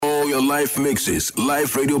your live mixes,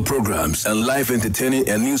 live radio programs, and live entertaining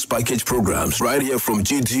and news package programs right here from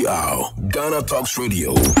GTR, Ghana Talks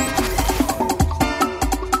Radio. It's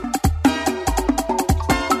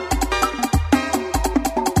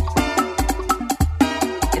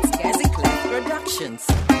Gazi Clef Productions.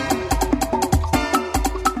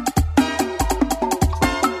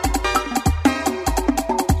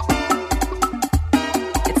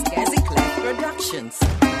 It's Gazi Clef Productions.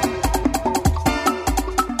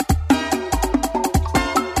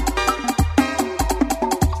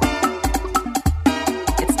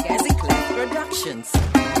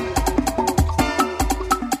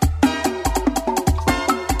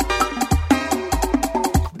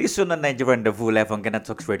 This one on Nigeria and the Vu live on Ghana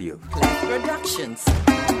Talks Radio. Clef Productions.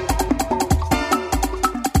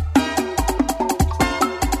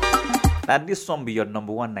 Now this one be your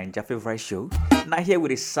number one Nigeria favorite show. Now here with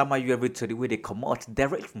the summer you every to the way they come out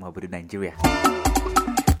direct from Abuja, Nigeria.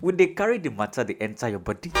 Would they carry the matter the entire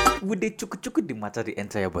body? Would they chuku the matter the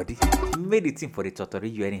entire body? Made it in for the totally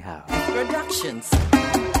you anyhow. Productions.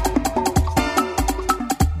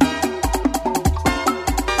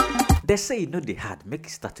 They say you know the hard, make it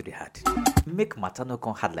start to the hard. Make matter no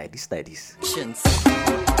come hard like this. Productions.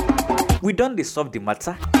 We don't solve the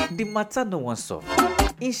matter no one solve.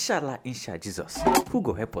 Inshallah, Jesus. Who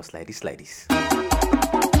go help us like this?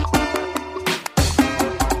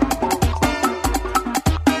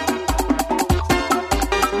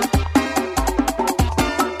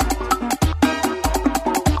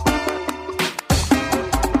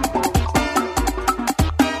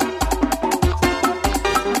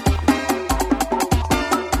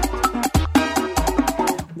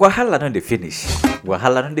 Wahala don't they finish.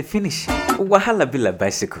 Wahala be like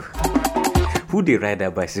bicycle. Who they ride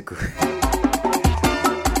that bicycle?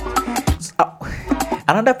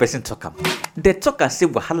 Another person talk am. They talk and say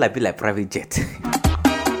wahala be like private jet.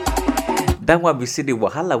 That one we say the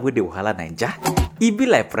wahala with the wahala Naija. It be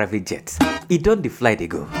like private jet. It don't the fly they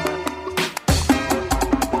go.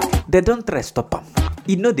 They don't try stop am.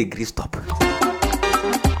 It no they gree stop.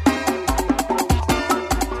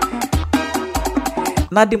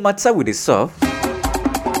 Now the matter with the solve,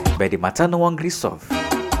 but the matter no one gree solve.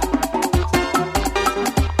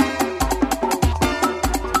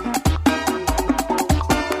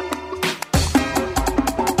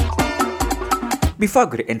 Before I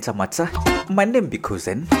go to enter matter, my name be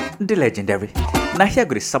Kozen, the legendary. Now here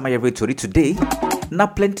go to summary every story today. Now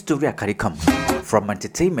plenty story I carry come from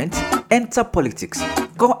entertainment, enter politics,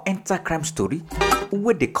 go enter crime story,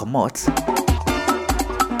 where they come out.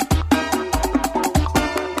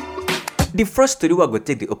 The first story we are going to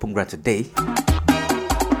take the open ground today.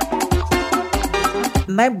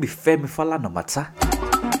 Name be Femi Falana matter.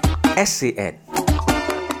 SAN.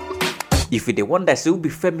 If you the one that say who be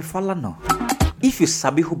Femi Falana, if you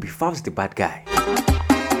sabi who be Vows the bad guy,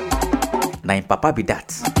 na him papa be that.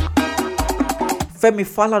 Femi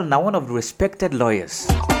Falana na one of the respected lawyers.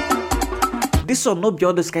 This one no be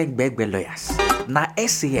all those kind beg lawyers. Na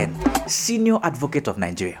SAN, Senior Advocate of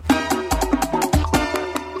Nigeria.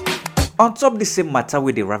 On top the same matter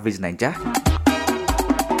with the ravage Niger,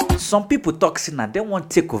 some people talk saying that they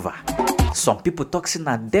want take over. Some people talk saying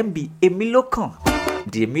that them be Emilio Khan,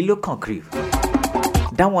 the Emilio Khan crew.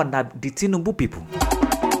 That one that the Tinubu people.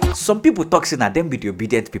 Some people talk saying that them be the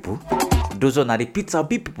obedient people. Those are the Peter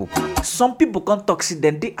B people. Some people can't talk saying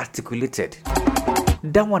them they articulated.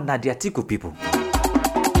 That one that the article people.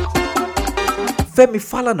 Femi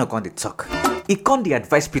Falana can't the talk. He can't the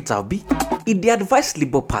advise Peter Obi. He the advise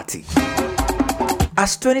Labour Party.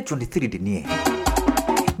 As 2023 the near,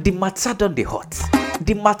 the matter done the hot,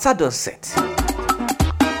 the matter done set.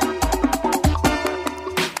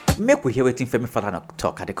 Make we hear waiting Femi Falana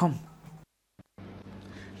talk at the come.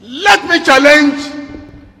 Let me challenge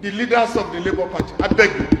the leaders of the Labour Party. I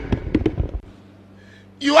beg you.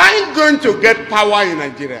 You ain't going to get power in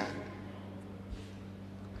Nigeria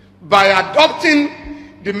by adopting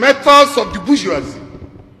the methods of the bourgeoisie.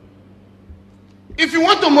 If you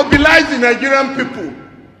want to mobilize the Nigerian people,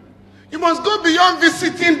 you must go beyond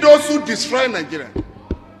visiting those who destroy Nigeria.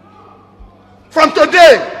 From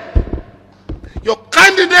today, your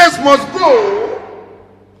candidates must go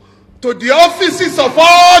to the offices of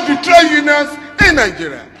all the trade unions in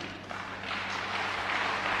Nigeria.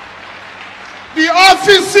 The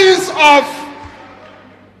offices of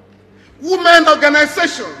women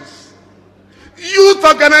organizations, youth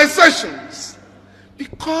organizations,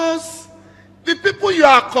 because the people you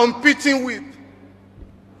are competing with,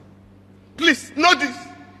 please know this,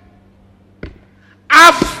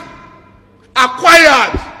 have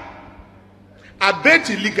acquired, albeit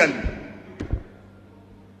illegally,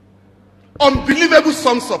 unbelievable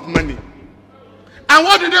sums of money. And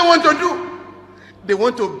what do they want to do? They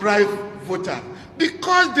want to bribe voters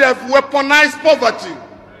because they have weaponized poverty.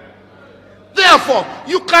 Therefore,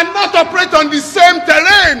 you cannot operate on the same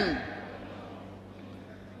terrain.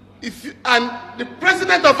 And the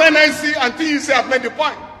president of NLC and TUC have made the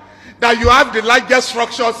point that you have the largest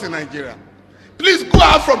structures in Nigeria. Please go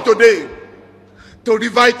out from today to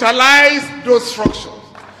revitalize those structures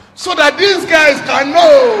so that these guys can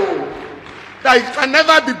know that it can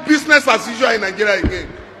never be business as usual in Nigeria again.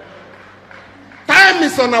 Time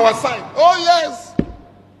is on our side. Oh yes.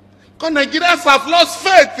 Because Nigerians have lost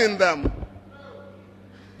faith in them.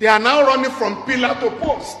 They are now running from pillar to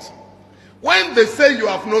post. When they say you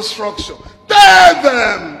have no structure, tell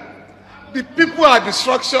them the people are the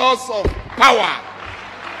structures of power.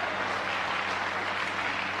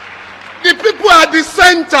 The people are the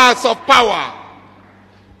centers of power.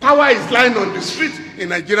 Power is lying on the street in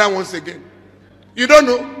Nigeria once again. You don't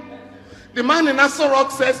know? The man in Aso Rock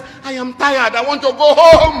says, I am tired, I want to go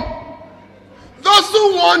home. Those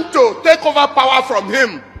who want to take over power from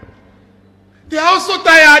him, they are also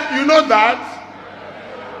tired, you know that?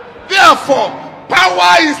 Therefore,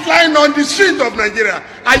 power is lying on the street of Nigeria.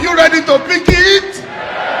 Are you ready to pick it?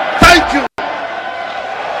 Thank you.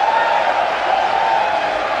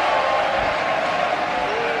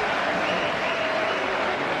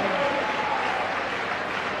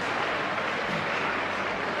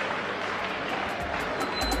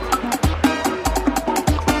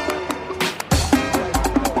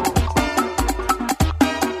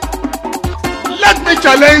 Let me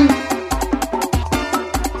challenge.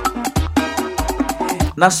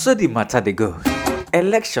 Now so the matter they go.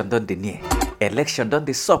 Election done the near. Election done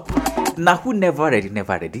the sup. Now who never ready?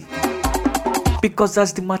 Because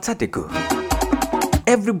that's the matter they go.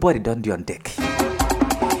 Everybody done the on deck.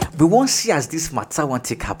 We won't see as this matter won't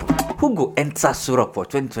take happen. Who go enter Surok for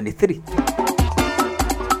 2023?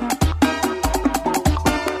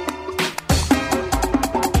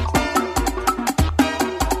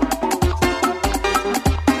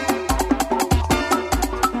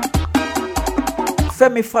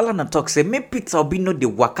 Femi Falana talk say make Peter Obi know the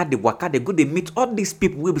waka they go they meet all these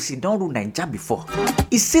people we be see don't rule Naija before.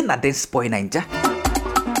 He say na then spoil Naija.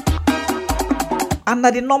 And na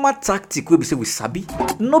the normal tactic we be say we sabi.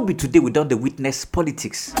 No be today we don the witness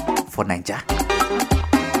politics for Naija.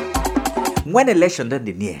 When election done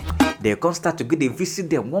the near, they come start to go they visit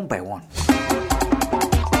them one by one.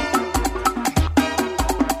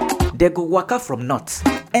 They go waka from north,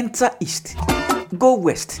 enter east, go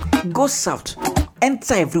west, go south.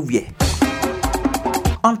 Enter everywhere.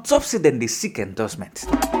 On top say then they seek endorsement.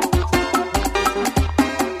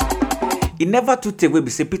 He never took away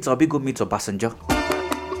be say Peter Obi go meet Obasanjo.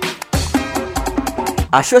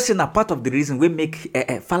 I sure say na part of the reason we make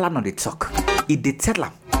Falana the talk. He dey tell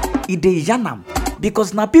am, he dey yarn am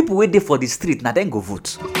because now people wait there for the street now then go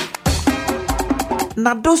vote.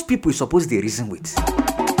 Now those people is supposed they reason with.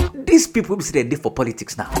 These people be say they dey for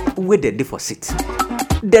politics now. Where they dey for seat.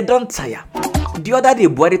 They don't tire. The other day,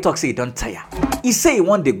 Buhari talk say he don't tire. He say he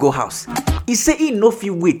want to go house. He say he no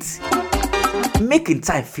fit wait. Make in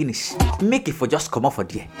time finish. Make it for just come off for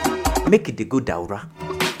there. Make it the go Daura.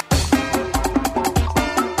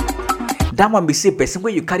 That one be say person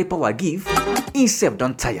where you carry power give. He self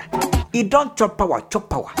don't tire. He don't chop power.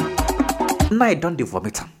 Now he don't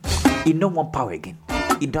vomit him. He no want power again.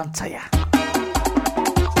 He don't tire.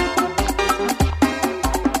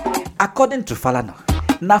 According to Falana.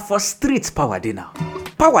 Now for street power day now.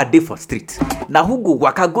 Power day for street. Now who go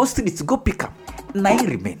waka go street go pick up. Now he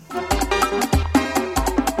remain.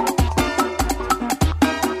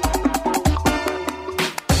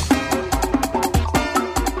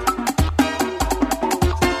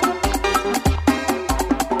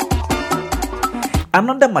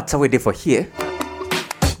 Another matter we dey for here.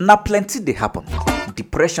 Now plenty they happen.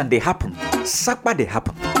 Depression they happen. Sakpa they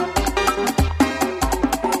happen.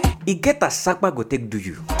 It get a sakpa go take do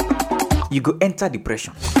you. You go enter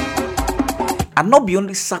depression. And not be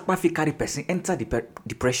only sakpa fi carry person enter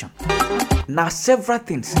depression. Now several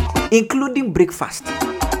things, including breakfast.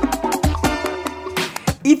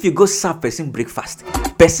 If you go serve person breakfast,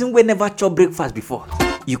 person will never chop breakfast before.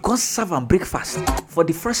 You can't serve and breakfast for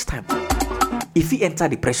the first time. If he enter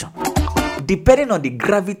depression, depending on the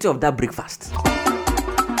gravity of that breakfast.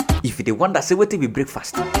 If you the one that say what be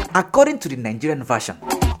breakfast, according to the Nigerian version.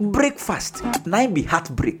 Breakfast, now be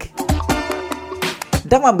heartbreak.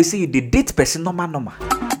 That one be say you the date person normal.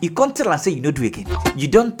 You can't tell and say you no do again. You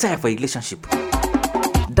don't tire for a relationship.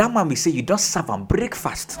 That one be say you don't serve and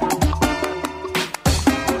breakfast.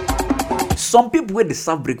 Some people when they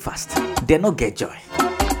serve breakfast, they no get joy.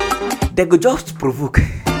 They go just provoke.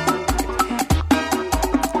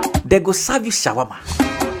 They go serve you shawarma.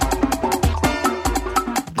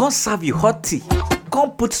 Come serve you hot tea.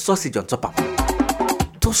 Come put sausage on top of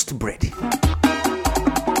toast bread.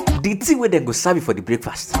 The tea where they go serve you for the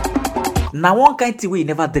breakfast. Now one kind tea where you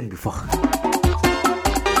never done before.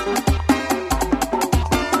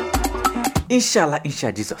 Inshallah,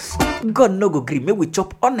 Jesus. God no go gree. May we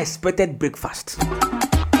chop unexpected breakfast.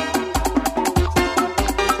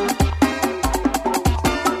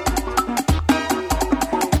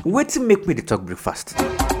 Wait to make me the talk breakfast.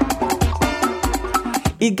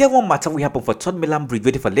 It get one matter we happen for Third Mainland Bridge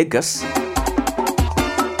waiting for Lagos.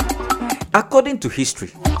 According to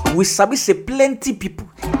history, we sabi say plenty people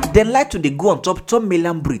they like to they go on top Third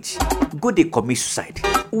Mainland Bridge, go they commit suicide.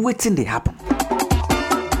 Waiting they happen.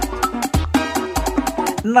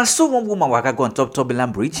 Now so one woman waka go on top Third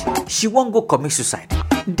Mainland Bridge, she won't go commit suicide.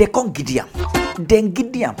 They can't Gideon. Then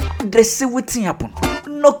Gideon, they say waiting happen.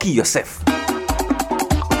 No kill yourself.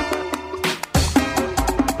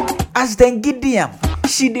 As then Gideon,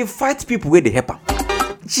 she dey fight people where they help her.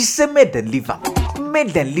 She say make them leave her.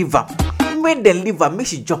 Make them leave her. Make them leave her. Make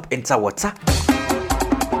she jump enter water.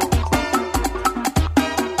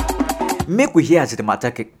 Make we hear as the matter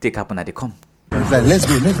take happen at the come. Let's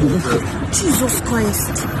go. Jesus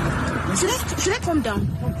Christ. Should I come down?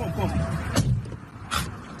 Come.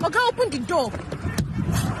 Okay, open the door.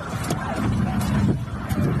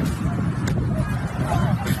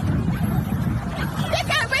 They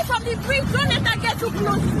can't wait from the bridge. Don't let her get too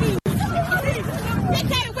close, please. They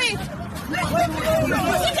can't wait.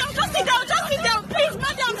 Sit down. Please,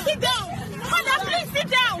 madam, sit down. Madam, please sit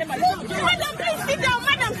down.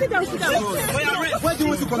 Madam, sit down. Why do you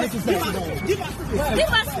want to connect to that? Give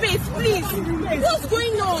us space, please. What's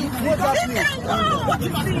going on? Sit down.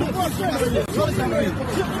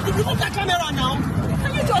 You put that camera now.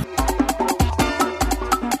 Can you just...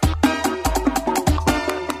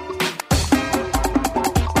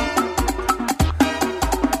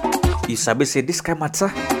 You sabi say this kind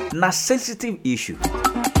matter na sensitive issue.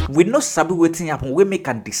 We no sabi wetin happen we make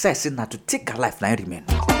can decide say na to take a life na remain.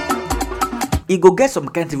 E go get some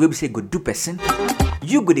kind of wey be say go do person.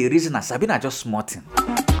 You go the reason as sabi na just small thing.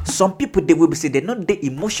 Some people they will be say they not they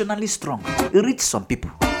emotionally strong. Reach some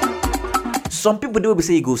people. Some people they will be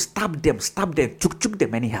say you go stab them, chook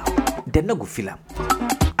them anyhow. They no go feel them.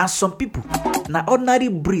 And some people na ordinary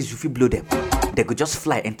breeze you feel blow them. They go just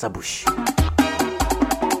fly enter bush.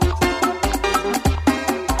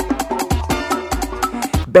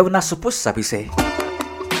 But we're not supposed to say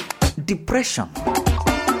depression,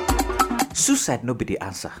 suicide no be the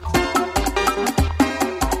answer.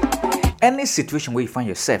 Any situation where you find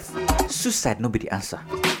yourself, suicide no be the answer.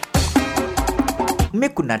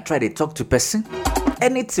 Make you not try to talk to person.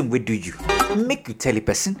 Anything we do you, make you tell a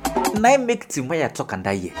person. Now make it where you talk and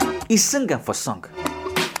die. He's singing for song.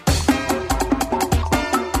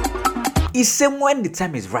 He say when the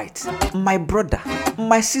time is right, my brother,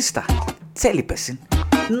 my sister, tell a person.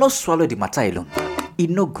 No swallow the matter alone. It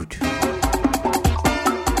no good.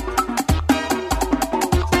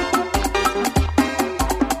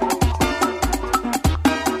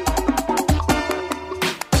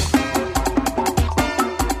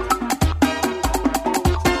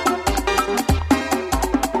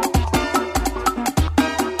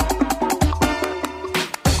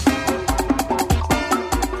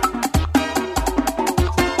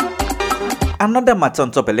 Another matter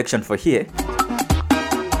on top election for here.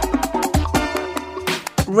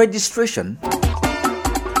 Registration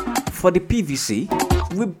for the PVC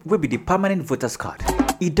will be the permanent voters card.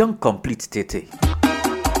 It don't complete tete.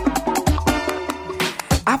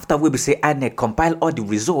 After we be say INEC compile all the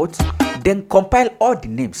results, then compile all the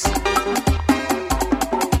names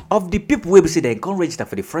of the people we be say they can't register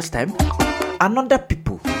for the first time. Another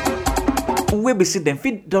people we be say them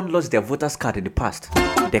fit don't lost their voters card in the past.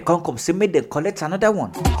 They can't come say make them collect another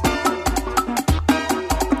one.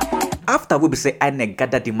 After we be say INEC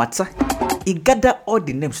gather the matter, he gather all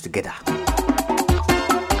the names together.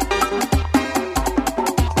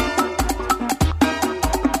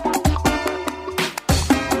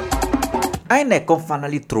 INEC can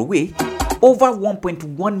finally throw away over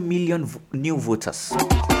 1.1 million new voters.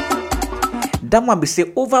 That one be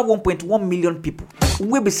say over 1.1 million people.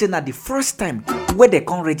 We be say now the first time where they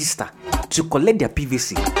can register to collect their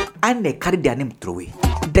PVC, INEC carry their name through away.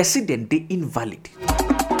 They say then they invalid.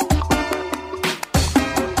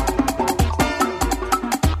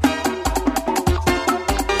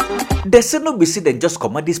 They say no be say then just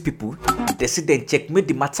command these people. They say then checkmate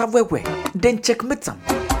the matter where. Then checkmate them.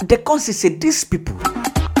 They can't say these people,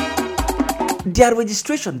 their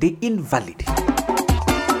registration they invalid.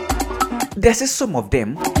 There's some of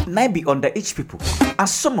them now be underage people, and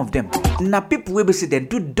some of them now people will be say they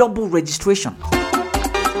do double registration.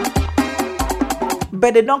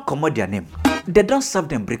 But they don't come out their name. They don't serve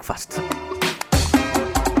them breakfast.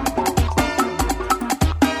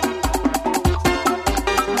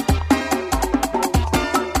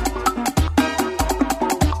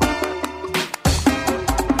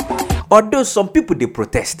 Although some people they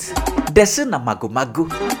protest, they say na mago.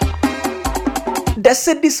 They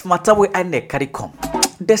say this matter where INEC carry come.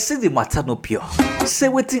 They say the matter no pure. Say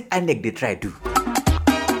wetin INEC they try do.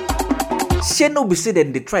 Say no be say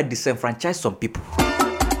then they try disenfranchise some people.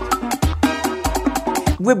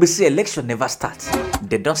 We be say election never starts.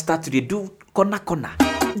 They don't start to dey do corner.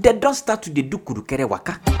 They don't start to dey do kurukere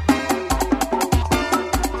waka.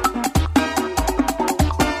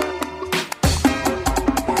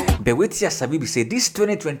 But wait here, Sabi be say this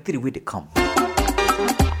 2023 will they come.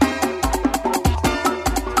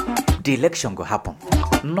 The election go happen.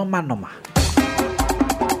 Normal.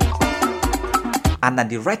 And then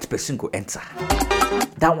the right person go enter.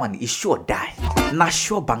 That one is sure die. Na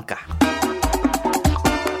sure banker.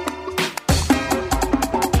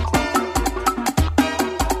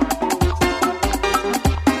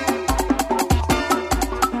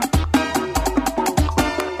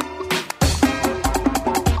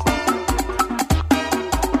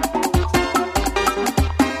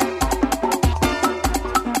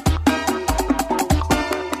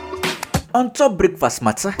 On top breakfast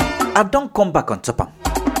matter, I don't come back on top am.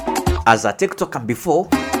 As I take talk am before,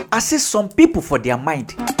 I say some people for their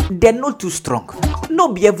mind, they're not too strong.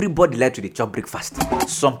 No be everybody like to dey chop breakfast.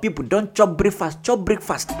 Some people don't chop breakfast,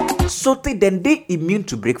 so then they immune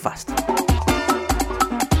to breakfast.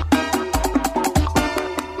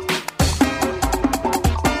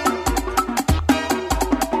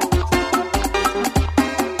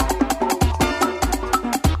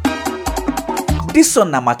 This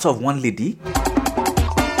one na matter of one lady.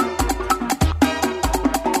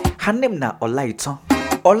 Her name na Olaiton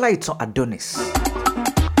Adonis.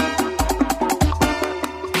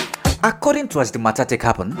 According to as the matter take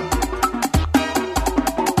happen,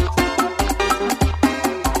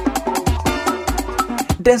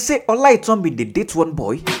 then say Olaiton be the date one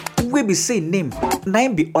boy. We be say name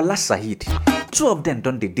name be Ola Sahid. Two of them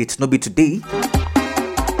done the date, no be today.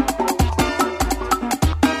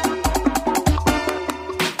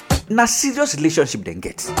 Na serious relationship then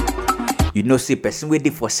get. You know, say person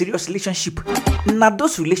waiting for serious relationship. Na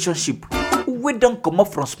those relationship we don't come up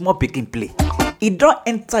from small picking play. It don't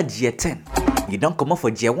enter Gear 10. You don't come up for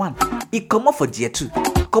Gear 1. It come up for Gear 2.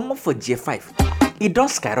 Come up for Gear 5. It don't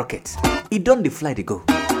skyrocket. It don't fly they go.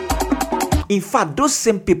 In fact, those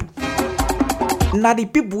same people, now the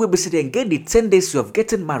people will be saying get the 10 days of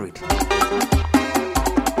getting married.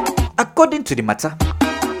 According to the matter,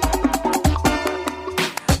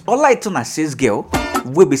 Olaiton and says girl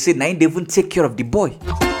will be saying they even take care of the boy.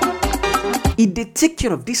 If they take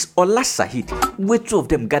care of this Ola Sahid, where two of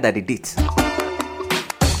them gather the date.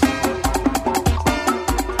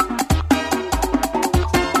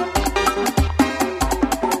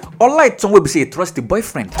 Olaiton will be say trust the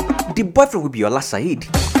boyfriend. The boyfriend will be Ola Sahid.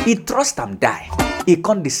 He trust him die. He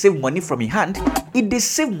can't save money from his hand. If they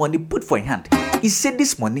save money put for his hand. He said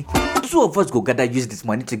this money, two of us go gather use this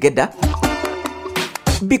money together.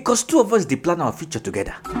 Because two of us they plan our future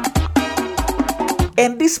together.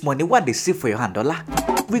 And this money, what they save for your hand, Ola,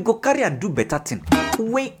 we go carry and do better thing.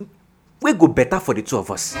 We go better for the two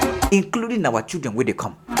of us, including our children when they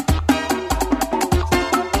come.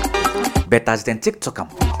 But as then TikTok them,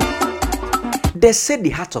 they say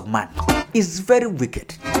the heart of man is very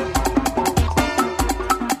wicked.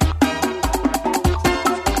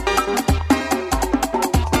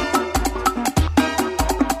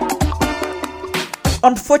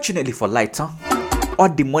 Unfortunately for Lighter, all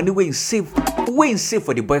the money we save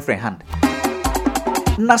for the boyfriend hand.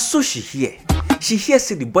 Now so she hear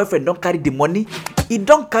say the boyfriend don't carry the money, he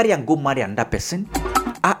don't carry and go marry another person.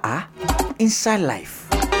 Inside life.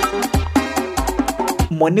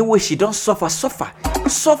 Money where she don't suffer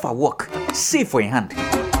work, save for your hand.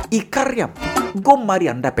 He carry him, go marry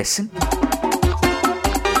another person.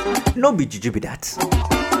 No be juju be that.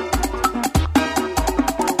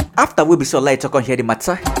 After we be so light talk on hear the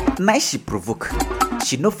matter, now she provoke.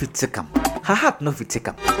 She no fit take him. Her heart no fit take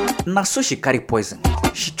him. Now so she carry poison.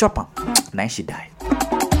 She chop him. Now she die.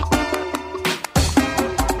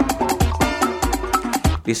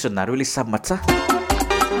 This one na really sad matter.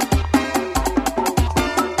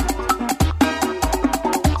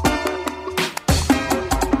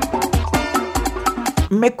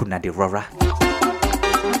 Make una de rora.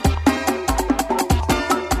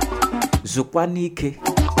 Zukwani ike.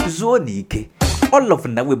 Zonike. All of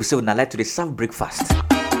them will be saying, I like to serve breakfast.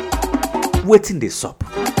 Waiting the sup.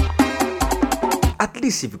 At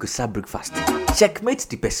least if you could serve breakfast, checkmate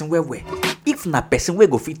the person where. If na person where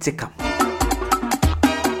go fit take am.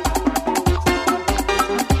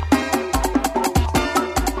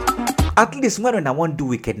 At least when I want do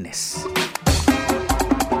wickedness,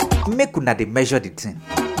 make una dey measure the thing.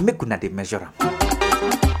 Make una dey measure am.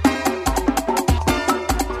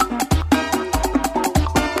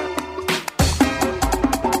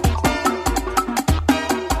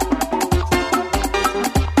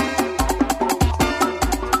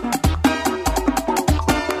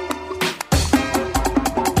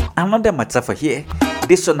 Another matter for here.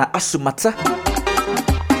 This one na ASUU matter.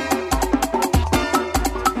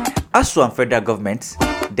 ASUU and federal government,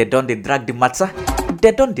 they don't drag the matter.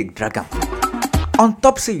 They don't drag them. On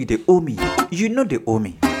top say you they owe me, you know they owe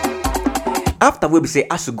me. After we say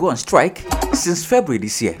ASUU go on strike since February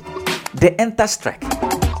this year, they enter strike.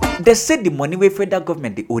 They say the money where federal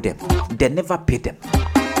government they owe them, they never pay them.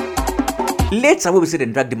 Later we say they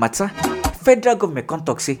drag the matter. Federal government can't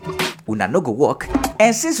talk say una no go work,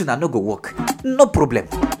 and since una no go work, no problem.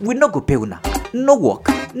 We no go pay una. No work,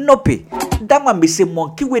 no pay. That man be say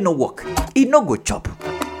monkey we no work. He no go chop.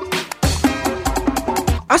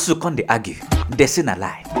 ASUU come they argue. They say na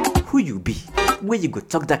lie. Who you be? Where you go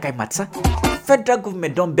talk that kind matter? Federal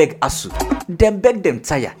government don't beg ASUU. Them beg them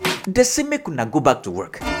tire. They say make una go back to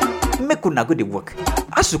work. Make una go to work.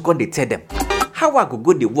 ASUU come they tell them. How I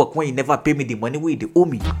go the work when you never pay me the money where you owe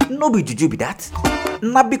me? No be juju be that.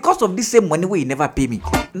 Now because of this same money where you never pay me,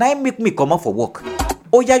 now you make me come out for work.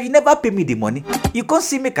 Oh yeah, you never pay me the money. You can't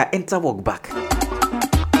see make I enter work back.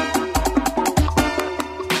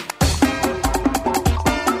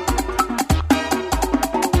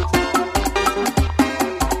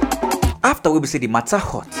 After we say the matter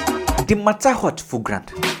hot full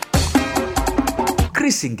grand.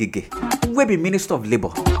 Chris Ngige, we be Minister of Labour.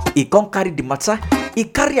 He can't carry the matter. He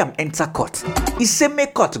carry him enter court. He say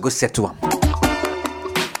make court go settle him.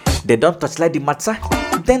 They don't touchlight the matter,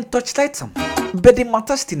 then touchlight him. But the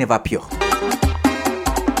matter still never pure.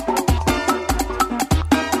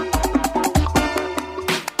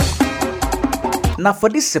 Now for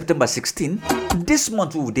this September 16, this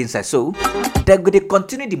month we will inside so they're going to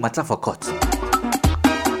continue the matter for court.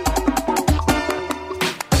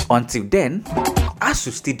 Until then,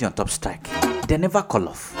 ASUU still on top strike. They never call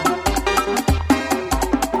off.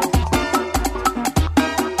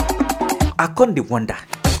 I can't wonder.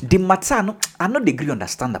 The matter I no degree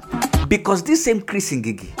understand them. Because this same Chris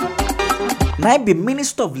Ngigi now be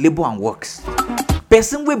Minister of Labour and Works.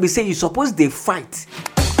 Person will be saying you suppose they fight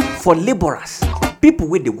for laborers, people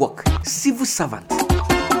where they work, civil servants.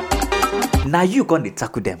 Now you gonna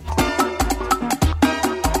tackle them.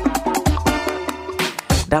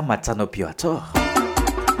 That matter no pure at all.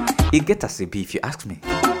 It get as a be if you ask me.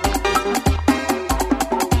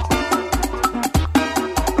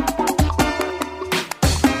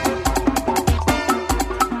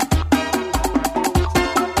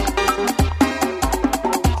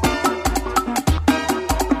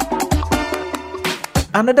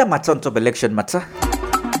 Another matter on top election matter.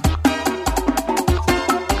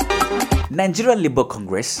 Nigerian Labour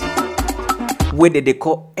Congress, where they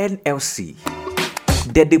call NLC,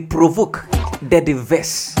 they provoke, they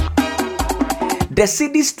vex. They see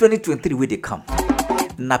this 2023 where they come.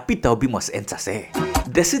 Na Peter Obi must enter. Say,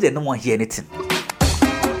 they say they don't want to hear anything.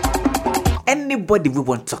 Anybody we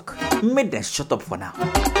want to talk, make them shut up for now.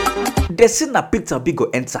 They say na Peter Obi go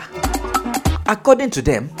enter. According to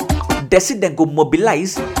them, they say they go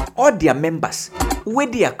mobilize all their members where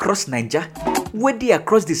they across Nigeria, where they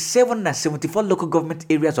across the 774 local government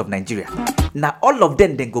areas of Nigeria. Now all of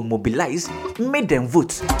them then go mobilize, make them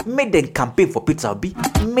vote, make them campaign for Peter Obi,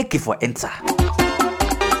 make it for enter.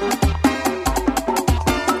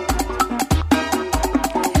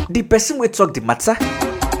 The person we talk the matter,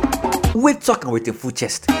 we talk with a full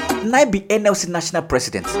chest. Now be NLC National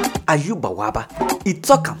President ASUU Bawaba. He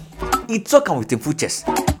talk him with a full chest.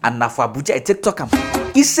 And now for Abuja, I take talk him.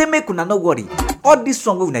 He say make una no worry. All this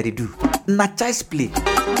song we they do, na child's play.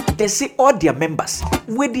 They say all their members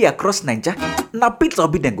where they across Nigeria, na Peter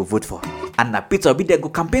Obi then go vote for, and na Peter Obi then go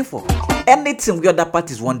campaign for. Anything we other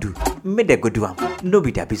parties want do, may they go do them. No be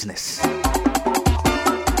their business.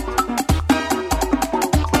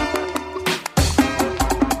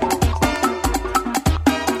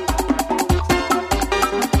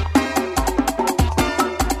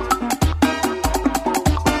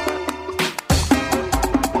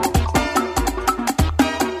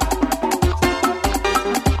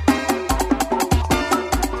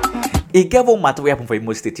 It gave one matter we happened for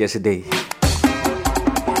Imo State yesterday.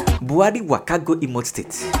 Buhari waka go Imo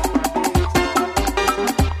State.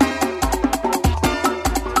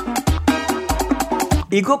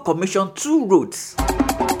 He go commission 2 roads.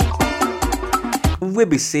 We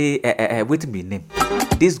be say, wait be name.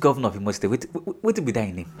 This governor of Imo State, wait be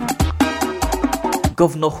that name.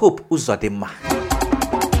 Governor Hope Uzodinma.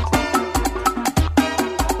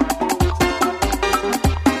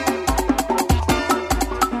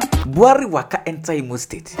 Buhari waka enter Imo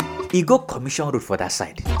State. He go commission road for that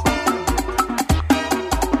side.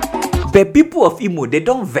 But people of Imo, they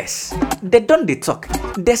don't vex. They don't they talk.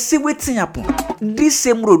 They say wetin happen. This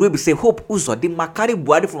same road wey be say Hope Uzodinma carry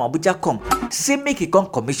Buhari from Abuja come, say make he come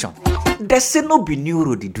commission. They say no be new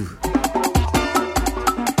road he do.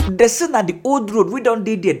 They say na the old road we don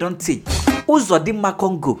dey there don take. Uzodinma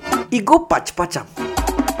come go. He go patch am.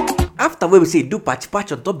 After wey we say he do patch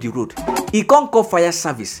on top the road, he come call fire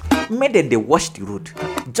service. Make them they wash the road.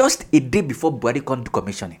 Just a day before Buhari come do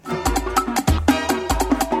commissioning.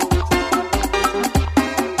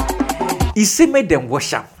 He say make them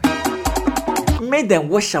wash am. Make them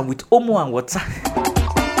wash am with omo and water.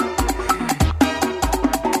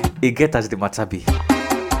 He get as the matter be.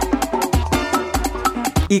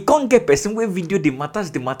 He can't get person wey video the matter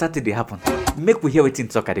till they happen. Make we hear wetin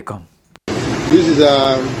talk at the come. This is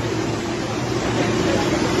our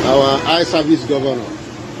eye service governor,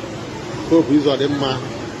 Hope Uzodinma,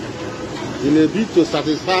 in a bid to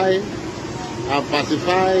satisfy and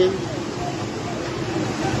pacify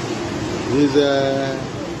his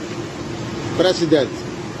president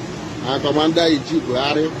and commander-in-chief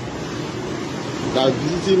Buhari that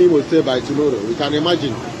visiting him will say by tomorrow. We can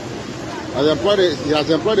imagine. He has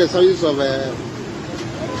employed a service of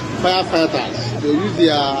firefighters to use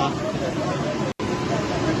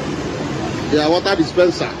their water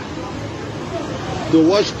dispenser to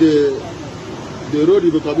wash the road he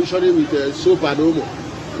will commissioning with soap and omo.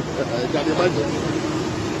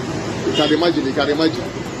 You can imagine.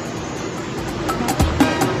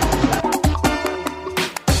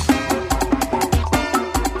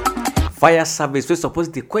 Fire service we suppose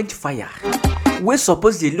to quench fire. We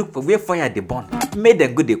suppose to look for where fire they burn. Make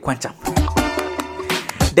them go they quench them.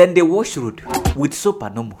 Then they wash road with soap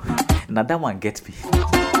and omo. Now that one gets me.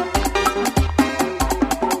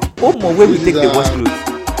 Omo where we take the wash clothes.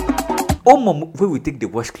 Omo where we take the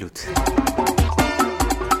wash clothes.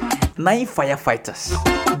 9 firefighters.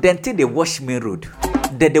 Then take the wash main road.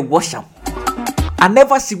 Then they wash them. I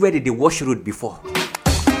never see where they wash road before.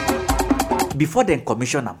 Before they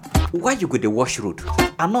commission them. Why you go the wash road?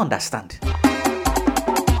 I don't understand.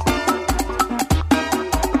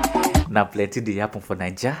 Now plenty dey happen for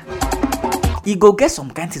Nigeria. You go get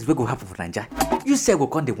some kind things wey go happen for Nigeria. You say go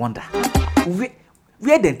come dey wonder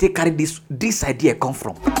where dem take carry this idea come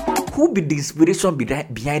from? Who be the inspiration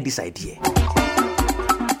behind this idea?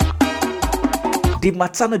 The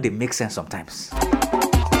matter no dey make sense sometimes.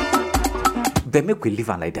 But make we leave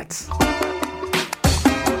am like that.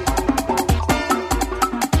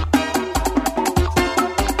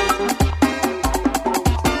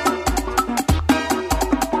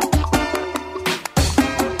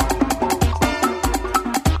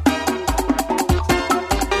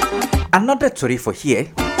 Another story for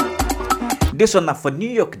here. This one for New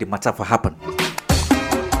York, the matter for happen.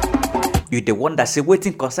 You the one that say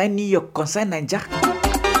waiting concern New York, concern Nigeria.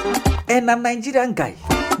 And a Nigerian guy,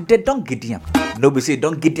 they don't get him. Nobody say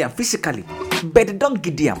don't get him physically, but they don't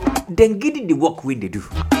get him. Then get the work when they do.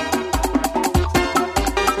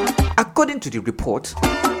 According to the report,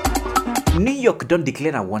 New York don't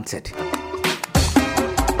declare unwanted.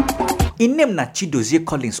 In name na Chidozie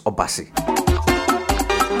Collins Obasi.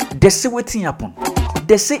 They say wetin happen.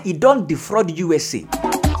 They say he don't defraud USA.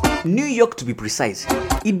 New York to be precise.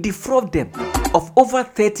 He defraud them of over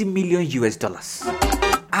 $30 million.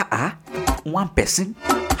 One person.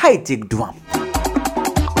 How it take do am?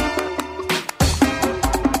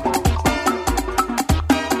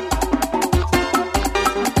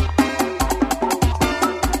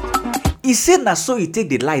 He said na so he take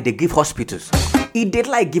the lie they give hospitals. He did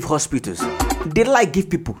lie give hospitals. They lie give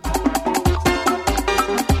people.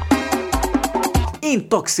 In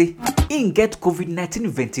talk say, in get COVID-19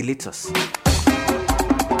 ventilators.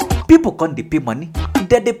 People can't pay money.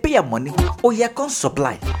 They pay your money. Oh, you can't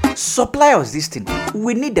supply. Supply us this thing.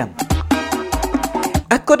 We need them.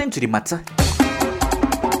 According to the matter,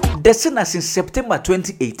 they say that since September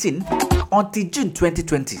 2018 until June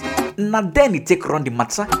 2020. Now then it take run the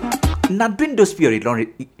matter. Now during those period,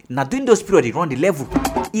 he run the level.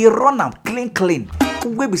 He run them clean.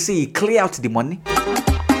 We be say he clear out the money.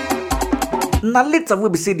 Now later we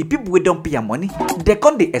be say the people we don't pay your money, they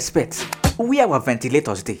can't they expect we our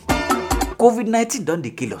ventilators day. COVID-19 don't dey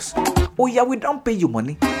kill us. Oh yeah, we don't pay you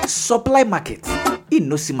money. Supply market. In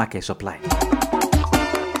no see market supply.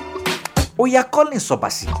 Oh yeah, calling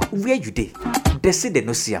Sobasi. Where you dey? They say they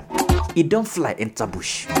no see him. He don't fly enter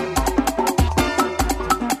bush.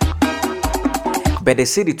 But they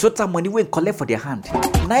say the total money we collect for their hand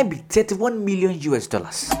now be 31 million US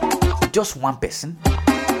dollars. Just one person.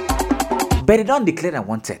 But they don't declare them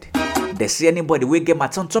wanted. They see anybody we get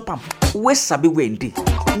mat on top am. We sabi we indeed.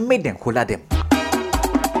 Make them holler them.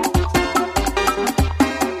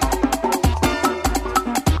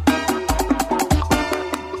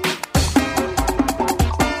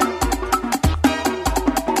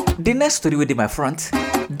 The next story with my front,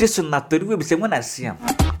 this one not story will be say when I see him,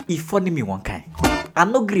 he funny me one kind. I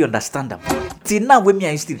no agree understand him. Till now when me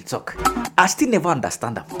I still talk, I still never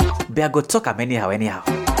understand him. But I go talk him anyhow.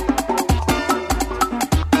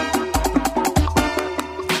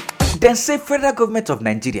 Then say federal government of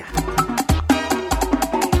Nigeria,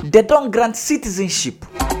 they don't grant citizenship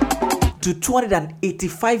to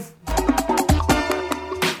 285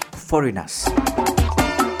 foreigners.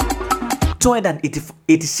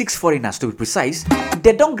 286 foreigners to be precise.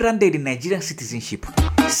 They don't grant them the Nigerian citizenship.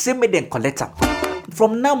 Say me then collect them.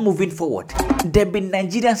 From now moving forward, they be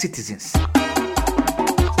Nigerian citizens.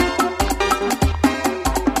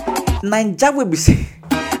 Nigeria will be say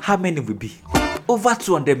how many will be? Over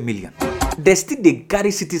 200 million. They still they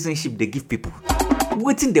carry citizenship they give people.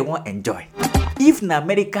 Waiting they want enjoy. If na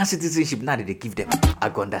American citizenship now they give them, I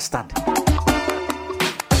go understand.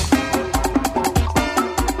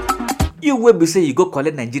 You will be say you go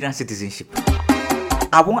collect Nigerian citizenship.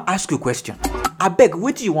 I won't ask you a question. I beg,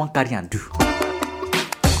 what do you want carry and do?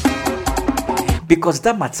 Because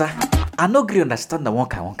that matter, I no agree understand the one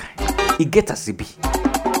kind. It get as it be.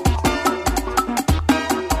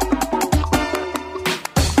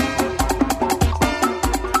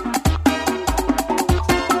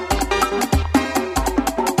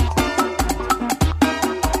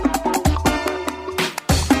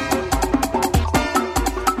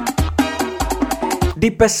 The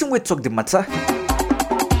person we talk the matter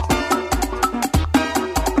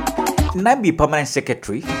now be permanent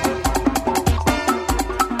secretary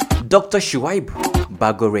Dr. Shuaib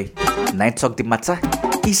Bagore. Now talk the matter.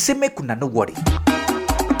 He say make una no worry.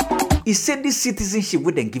 He said this citizenship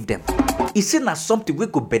we then give them. He said na something we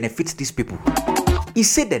could benefit these people. He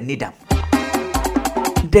said they need them.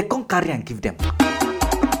 They can't carry and give them.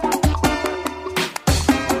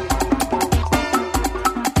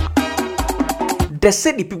 They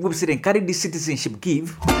say the people who say they carry this citizenship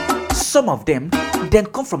give, some of them then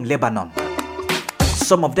come from Lebanon.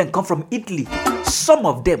 Some of them come from Italy. Some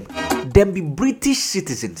of them be British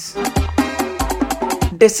citizens.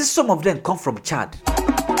 They say some of them come from Chad.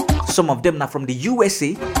 Some of them are from the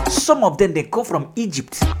USA. Some of them they come from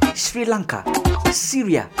Egypt, Sri Lanka,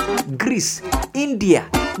 Syria, Greece, India,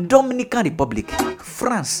 Dominican Republic,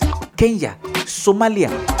 France, Kenya,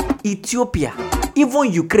 Somalia, Ethiopia,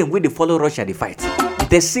 even Ukraine where they follow Russia they fight.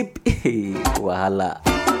 They say, wahala.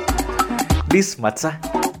 This matter,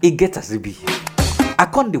 it gets as it be. I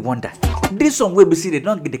can't wonder. This one where we see they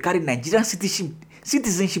don't get the carry Nigerian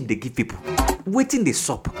citizenship they give people. Waiting the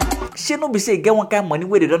sup. She no be say get one kind of money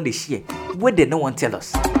where they don't they share. Where they no one tell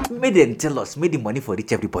us. May them tell us, may the money for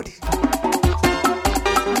reach everybody.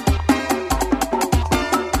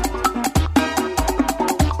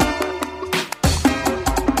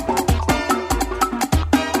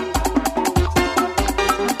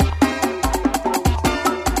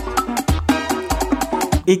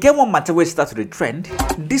 It get one matter where it start to the trend.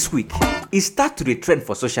 This week, it start to the trend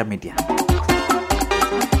for social media.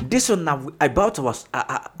 This one now about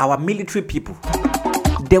our military people.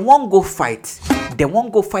 They won't go fight. They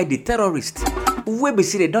won't go fight the terrorists. We be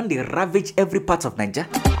see they don't they ravage every part of Nigeria.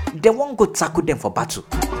 They won't go tackle them for battle.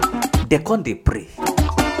 They can't they pray.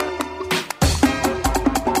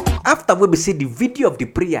 After we be see the video of the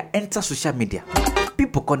prayer enter social media,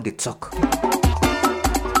 people can't they talk.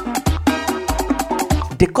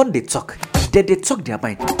 They can't they talk. They talk their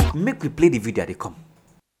mind. Make we play the video they come.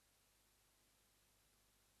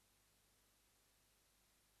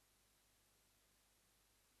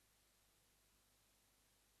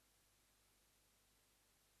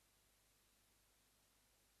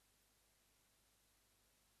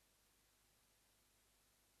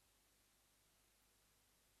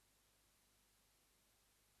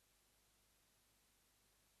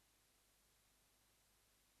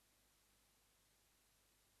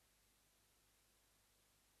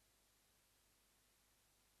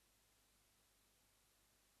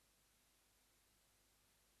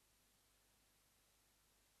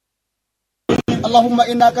 اللهم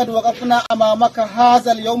إنا قد وقفنا أمامك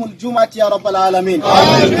هذا اليوم الجمعة يا رب العالمين.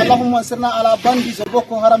 اللهم انصرنا على بند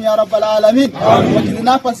بوكو حرام يا رب العالمين،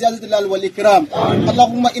 وجدنا فسيادة الجلال والإكرام.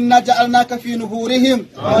 اللهم إنا جعلناك في نهورهم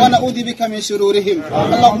ونعوذ بك من شرورهم.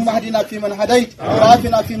 اللهم اهدنا فيمن هديت،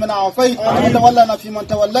 وعافنا فيمن عافيت، وتولنا فيمن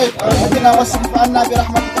توليت، وقنا واصرف عنا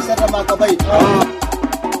برحمتك شر ما قضيت.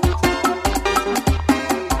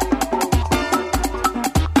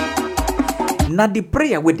 Now the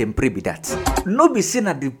prayer with them pray be that. No be saying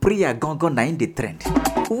that the prayer gone na in the trend.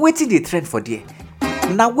 Waiting the trend for there.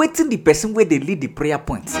 Now waiting the person where they lead the prayer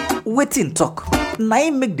points. Waiting talk. Now he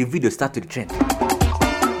make the video start to the trend.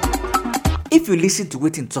 If you listen to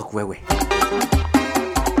waiting talk where.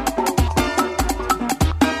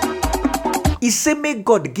 He say make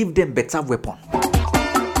God give them better weapon.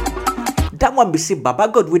 That one be say Baba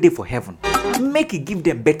God waiting for heaven. Make he give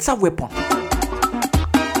them better weapon.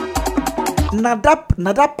 Now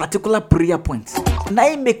that particular prayer point, now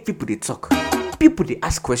it make people they talk. People they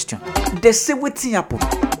ask questions. They say wetin happen.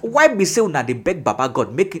 Why be say una they beg Baba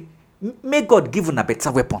God make God give una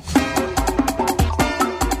better weapon?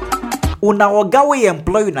 Una oga we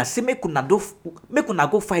employ una say make una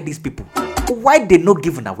go fight these people. Why they no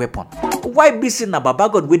give una weapon? Why be say na Baba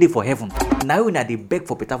God waiting for heaven? Now una they beg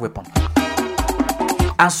for better weapon.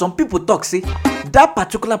 And some people talk say that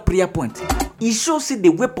particular prayer point. It shows the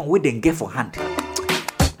weapon where they get for hand.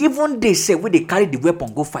 Even they say where they carry the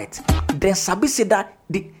weapon go fight. Then sabi say that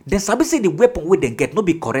the weapon where they get no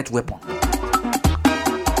be correct weapon.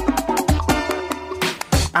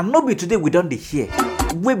 And no be today we don't hear.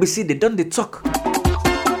 Where we see they don't they talk.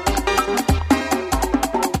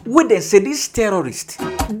 Where they say these terrorists,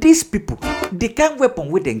 these people, the kind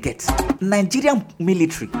weapon where they get. Nigerian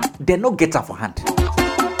military, they no get her for hand.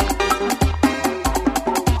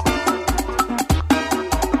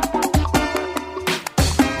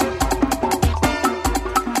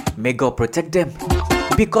 May God protect them,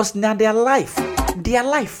 because now their life, the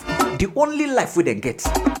only life we then get.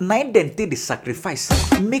 Now then take the sacrifice,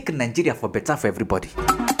 make Nigeria for better for everybody.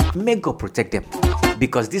 May God protect them,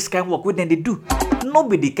 because this kind of work we then they do. No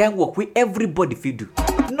be the kind of work we everybody feel do.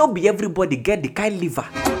 No be everybody get the kind liver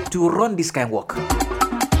to run this kind of work.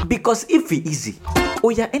 Because if it easy,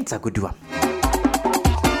 oh yeah, enter go do am.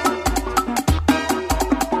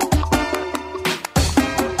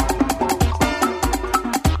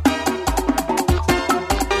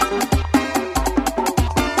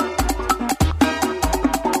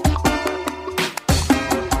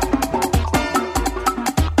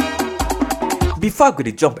 Before I go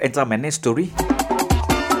to jump enter my next story,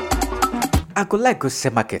 I go like go say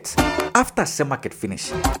market. After say market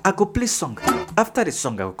finish, I go play song. After the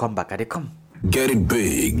song, I will come back. I come. Get it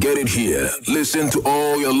big, get it here. Listen to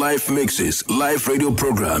all your live mixes, live radio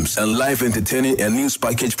programs, and live entertaining and news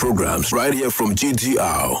package programs right here from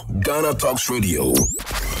GTR, Ghana Talks Radio.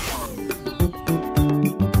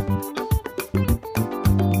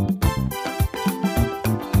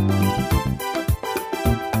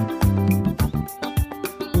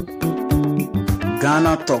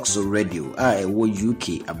 Ghana Talks Radio,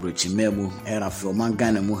 UK, Abrochimemu, era from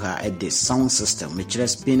Ghana Muha at the sound system, which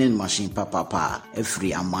is spinning machine papa, a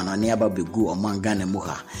free and man never be good among Ghana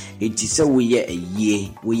Muha. It is a we a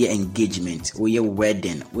year, we engagement, we a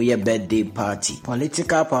wedding, we a birthday party.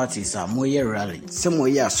 Political parties are more rally, some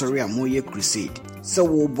way sorry, more crusade. So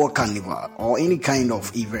we'll book carnival or any kind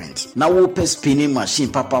of event. Now we'll pay spinning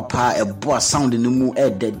machine papa a boy sound in the moon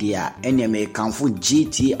at the dia NMA come for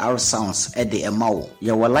GTR sounds at the MAO.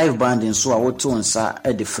 Your live band in so I would to answer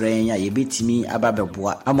at the frame ya beat me about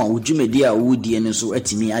boy. I'm a Ujumedia woody and so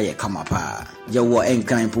at me I come up. Your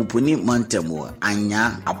enkind pupuni Montemo,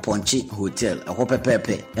 Anya, a Ponchi Hotel, a Hope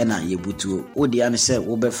Pepe, and a Yebutu, Odiana said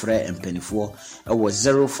Obefre and Penny 4. It was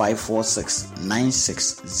 0546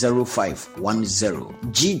 960510.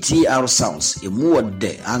 GTR sounds a more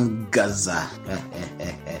de Angaza.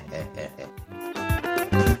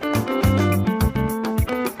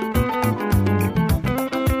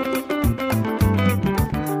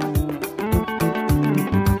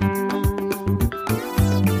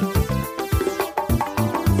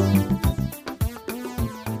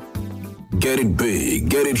 Get it big,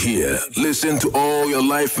 get it here. Listen to all your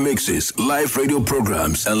live mixes, live radio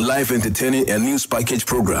programs, and live entertaining and news package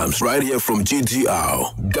programs right here from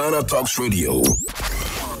GTR, Ghana Talks Radio.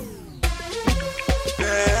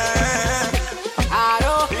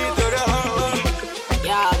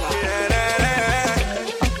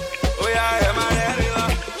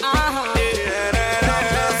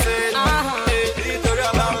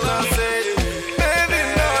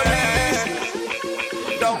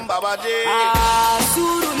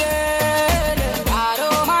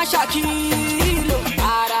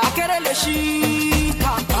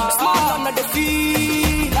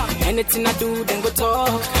 Anything I do, then go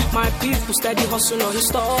talk. My people steady hustle, no his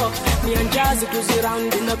talk. Me and Jazzy cruise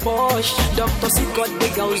around in the Porsche. Dr. C got the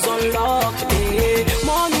girls on lock. Hey,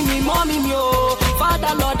 mommy me, oh.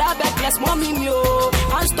 Father Lord, I beg bless mommy me, oh.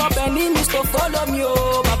 And stop enemies to follow me,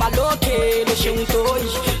 oh. Baba loke, the shame toy.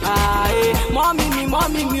 Aye, mommy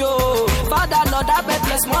me, oh. Father Lord, I beg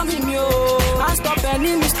bless mommy me, oh. And stop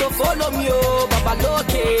enemies to follow me, oh. Baba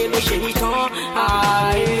loke, the shame toy.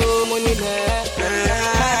 Aye, oh, money there.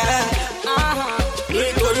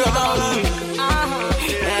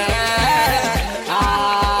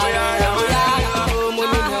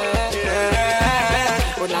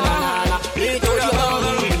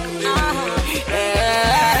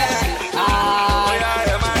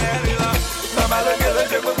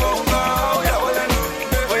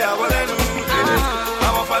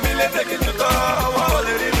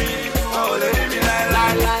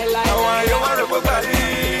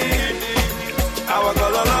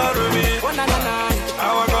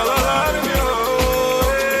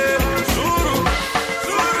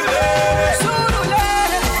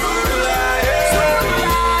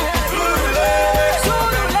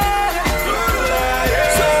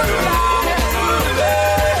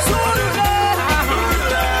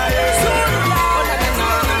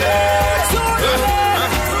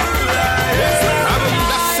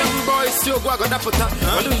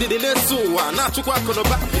 Not to walk on the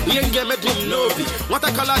back, you ain't get me dream nobi. What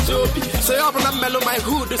I call a joby. Say up on a mellow my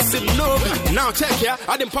hood, the sim nobi. Now check here,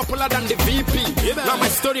 I didn't popular than the VP. Now my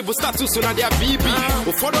story will start too soon at their BB.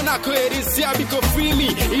 Before don't I go ahead and see I be go free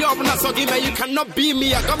me. You open a soggy man, you cannot be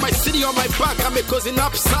me. I got my city on my back, I'm a cousin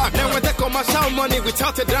upsack. Then when they come my show money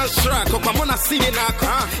without a dance track. Come on, I see in a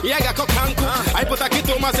car. Yeah, I got kanko. I put a kit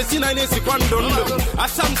on my session and it's one don't know. I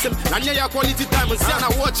Samson, and yeah, quality time. And see, I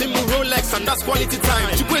watch him Rolex, and that's quality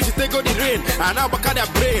time. You put it, they go the rain. And now back at their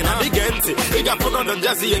brain, and they get it. They got put on the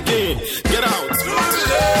Jazzy again. Get out.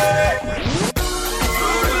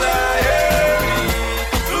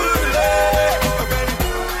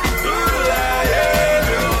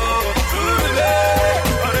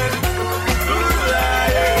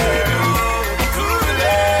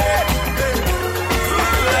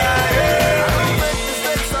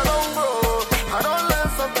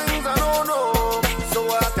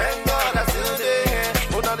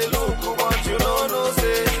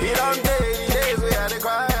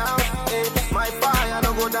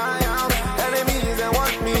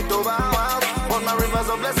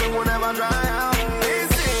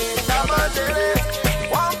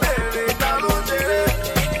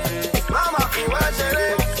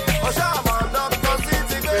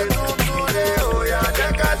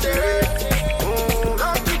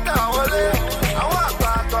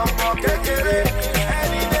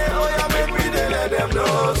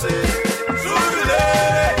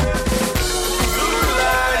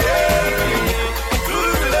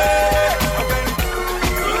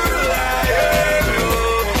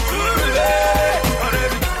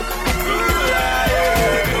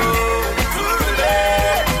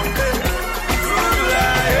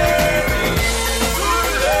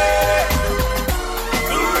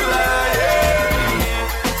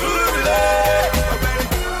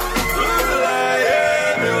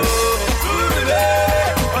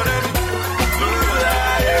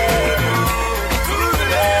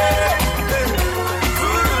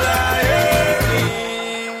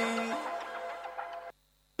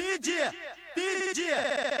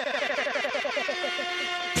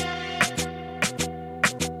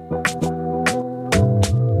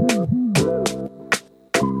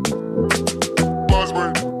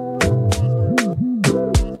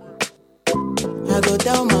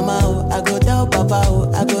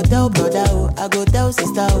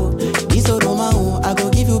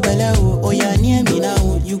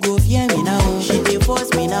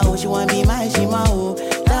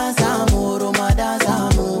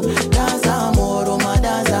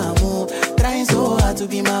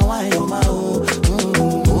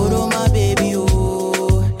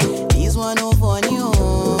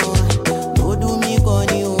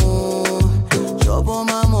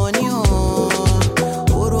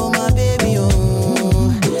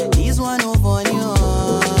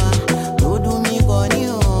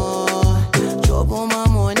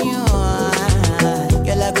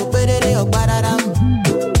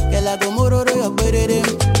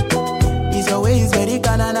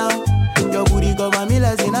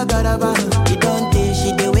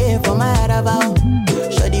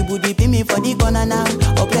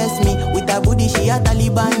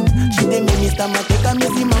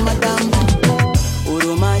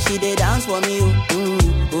 Uruma, she dey dance for me.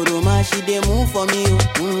 Uruma, Oroma, she dey move for me.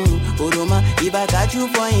 Oroma, if I catch you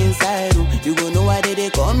for inside, you go know why they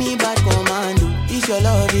call me bad commando. This your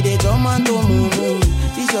love, it dey turn man to mumu.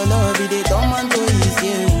 This your love, it dey turn man to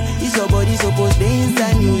easy. This your body supposed to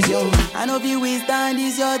inside museum. I know if you withstand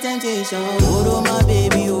this your temptation. Oroma,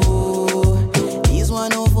 baby, oh, this one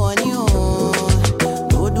no funny, oh.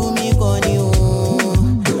 No do me corny,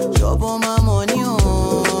 oh. Chop on my money,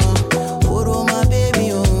 oh. Oroma,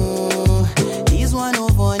 baby, oh, this one no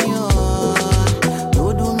funny, oh.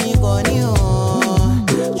 No do me corny, oh.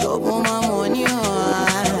 Chop on my money, oh.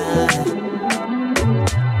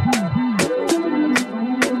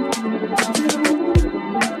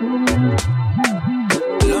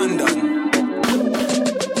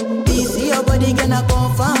 Gonna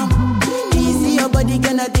confirm. Easy, your body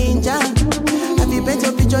gonna danger. Have you bet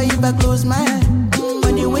your picture if I close my eye?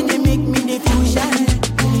 But the way they make me, they feel shy.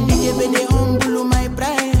 They give me the humble my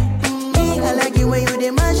pride. Me, I like it when you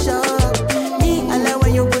they mash up. Me, I like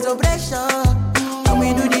when you put some pressure. When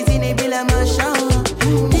we do this in a bill, I'm a show.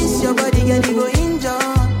 This your body, girl, you go injure.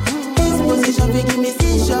 This position, they give me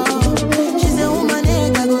seizure. She's a woman,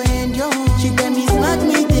 I go enjoy. She tell me, smack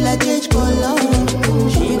me till I change color.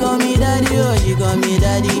 She call me daddy, oh, she call me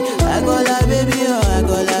daddy. I call her baby, oh, I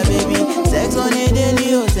call her baby. Sex on a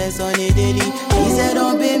daily, oh, sex on a daily. He said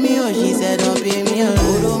don't pay me, oh, she said don't pay me, oh.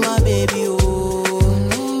 Oh, my baby, oh,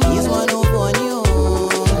 this one no funny, oh.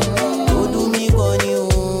 Don't do me funny,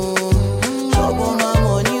 oh. Chop on my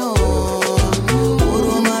money, oh.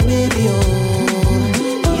 Oh, my baby,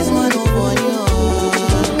 oh, this one no funny,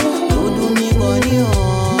 oh. Don't do me funny, oh.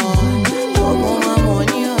 Chop on my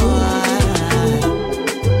money, oh.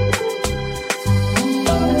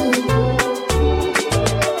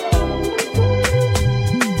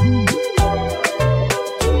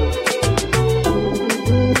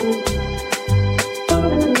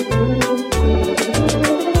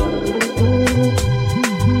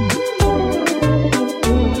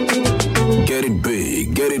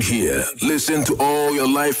 Listen to all your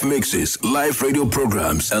live mixes, live radio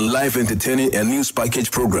programs, and live entertaining and news package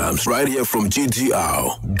programs right here from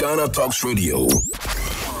GTR, Ghana Talks Radio.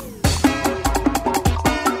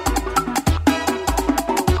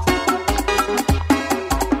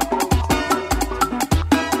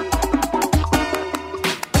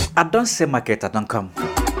 I don't say market, I don't come.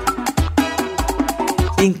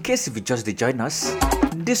 In case if you just join us,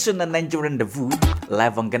 this is the Nigerian Rendezvous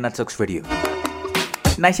live on Ghana Talks Radio.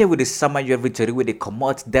 Now here with the summer you every story where they come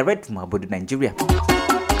out direct from Abuja, Nigeria.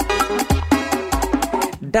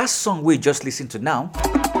 That song we just listen to now,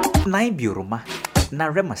 Nine Bioroma,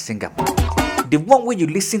 Narema Singam. The one where you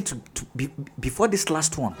listen to before this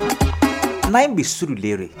last one, Nine Bi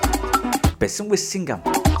Surulere, person with Singam.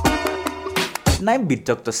 Nine Bi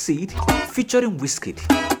Dr. Seed featuring Wizkid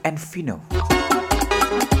and Fino.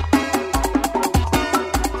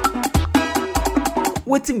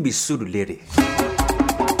 Waiting Bi Surulere.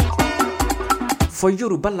 For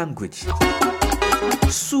Yoruba language,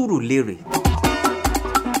 Surulere,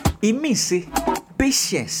 it means say,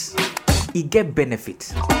 patience, it get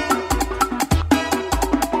benefit.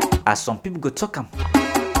 As some people go talk am.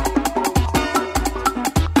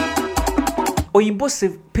 Oyinbo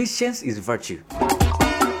say patience is virtue.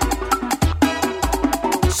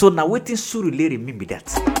 So now waiting Surulere mean be that.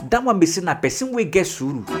 That one be say na person wey get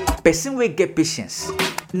suru, person wey get patience,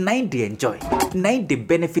 nine they enjoy, nine they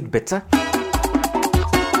benefit better.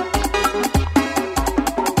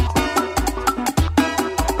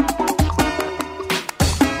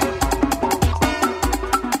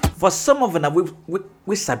 For some of them,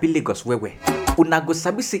 we sabi Lagos where una go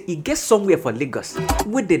sabi say e get somewhere for Lagos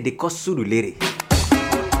where they call Surulere.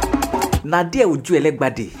 Na there Uju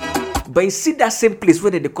Elegbade, but you see that same place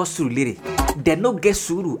where they call Surulere, they no get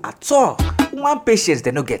suru at all. One patience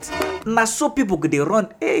they no get. Na so people go they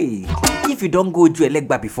run. Hey, if you don't go Uju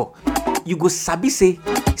Elegba before, you go sabi say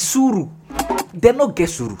suru. They no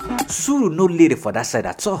get suru. Suru no lady for that side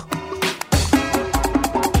at all.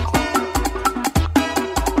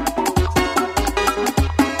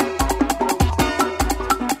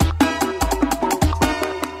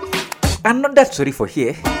 Another story for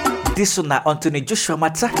here. This one na Anthony Joshua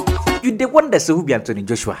matter. You the wonder say who be Anthony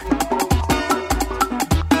Joshua?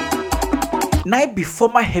 Now be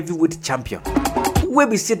former heavyweight champion. Where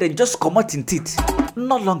we say they just come out in teeth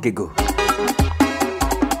not long ago.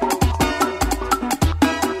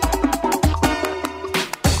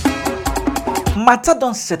 Matter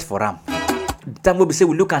don't set for him. Then we say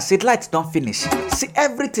we look and see lights don't finish. See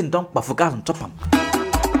everything don't perform on top him.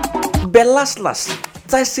 But last.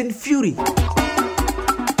 Tyson Fury,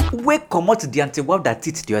 we come out the anti-wow that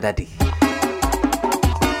teeth the other day.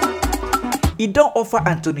 he don't offer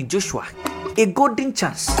Anthony Joshua a golden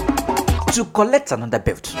chance to collect another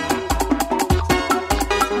belt.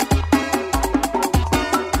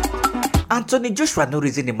 Anthony Joshua no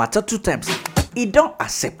reason the matter 2 times. He don't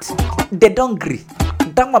accept. They don't agree.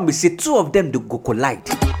 That one be say 2 of them do go collide.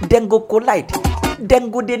 Then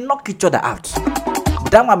go they knock each other out.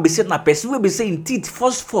 That one be say na person will be saying teeth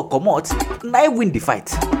first 4 come out. Now win the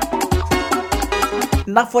fight.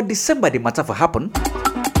 Now for December the matter for happen.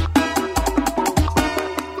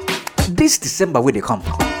 This December where they come.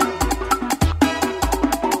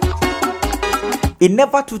 He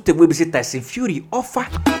never took the way be say Tyson Fury offer.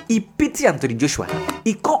 He pity Anthony Joshua.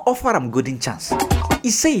 He can't offer him golden chance.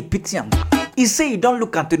 He say he pity him. He say he don't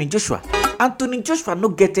look Anthony Joshua. Anthony Joshua no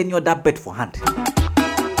get any other bet for hand.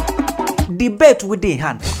 The bet with the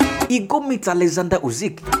hand. He go meet Alexander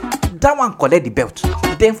Usyk. That one collect the belt.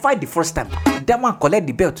 Then fight the first time. That one collect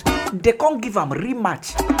the belt. They can't give him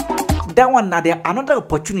rematch. That one now there another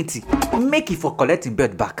opportunity. Make it for collecting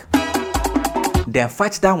belt back. Then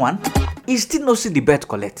fight that one. He still no see the belt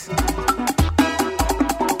collect.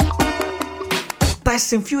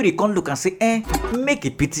 Tyson Fury can't look and say, make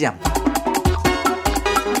it pity him.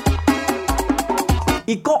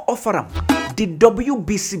 He can't offer him the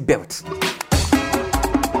WBC belt.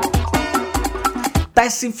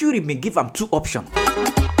 Tyson Fury may give him 2 options.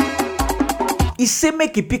 He say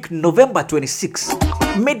make he pick November 26,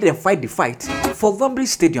 make them fight the fight for Wembley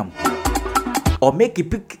Stadium. Or make he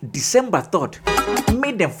pick December 3rd,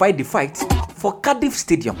 make them fight the fight for Cardiff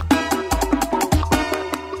Stadium.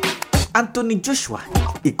 Anthony Joshua,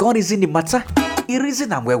 he can't reason the matter. He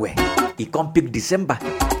reason and where. He can't pick December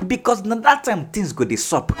because na that time things go dey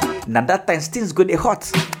sup. Na that time things go dey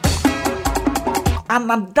hot.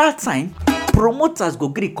 And at that time, promoters go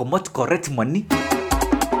gree comot correct money.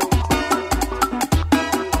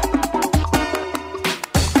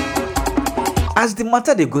 As the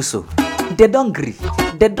matter they go so, they don't agree.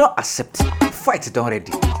 They don't accept. Fight done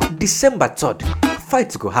ready. December 3rd,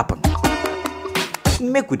 fight go happen.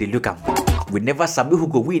 Make we dey look am. We never sabi who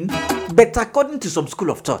go win, but according to some school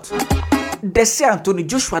of thought, they say Anthony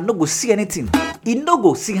Joshua no go see anything. He no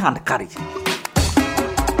go see hand carry.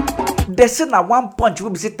 They say na one punch wey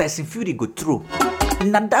be say Tyson Fury go throw.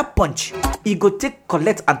 Na that punch, he go take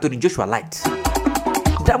collect Anthony Joshua light.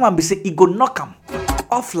 That one be say he go knock him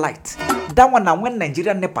off light. That one na when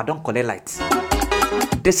Nigerian NEPA don't collect light.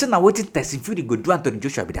 They say na wetin Tyson Fury go do Anthony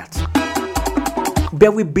Joshua be that.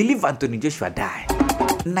 But we believe Anthony Joshua die.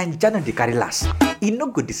 Nigerian dey carry last. He no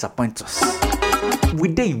go disappoint us. We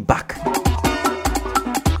dey him back.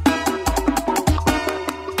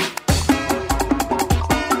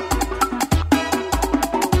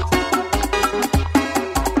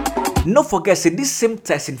 No forget say this same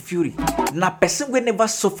Tyson Fury na person wey never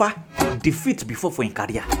suffer defeat before for him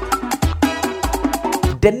career.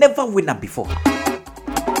 They never win am before.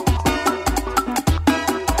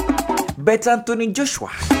 But Anthony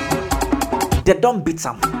Joshua, they don't beat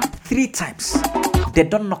him 3 times. They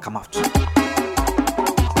don't knock him out.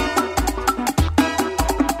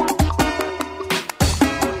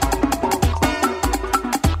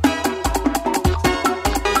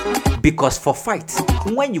 Because for fight,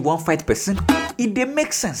 when you want fight person, it dey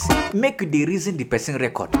make sense. Make the reason the person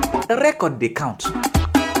record. Record they count.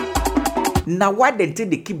 Now why they think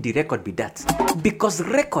they keep the record be that? Because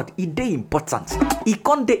record it dey important. It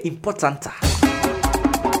can't dey important.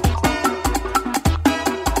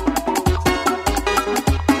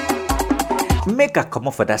 Make a come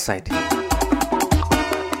off for that side.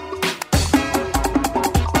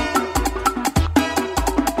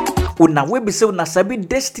 Una we be say una sabi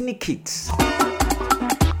Destiny Kids.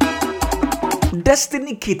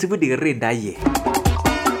 Destiny Kids with the rain that year.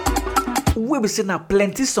 We be say na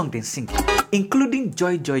plenty song they sing, including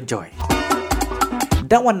Joy Joy Joy.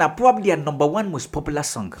 That one na probably a #1 most popular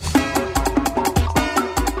song.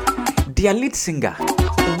 Their lead singer,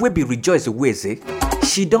 we be Rejoice Weze,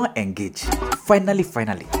 she don't engage. Finally.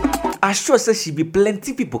 I sure say she be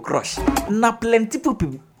plenty people crush. Na plenty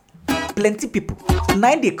people.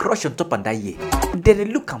 Now they crush on top and that year. Then they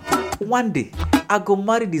look am. One day, I go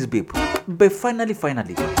marry this babe. But finally,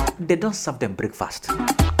 they don't serve them breakfast.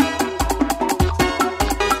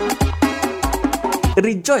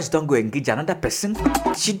 Rejoice don't go engage another person.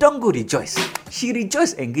 She don't go rejoice. She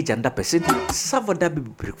rejoice engage another person. Serve other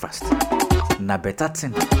baby breakfast. Na better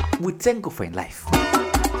thing. We thank God for in life.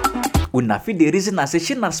 Una feel the reason I say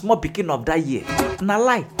she na small picking of that year. Na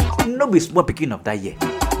lie. No be small picking of that year.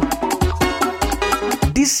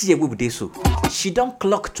 This year we be so. She don't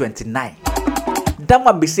clock 29. That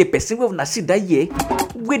one be say person we na see that year.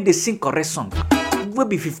 We dey sing correct song. We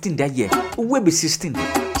be 15 that year. We be 16.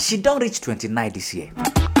 She don't reach 29 this year.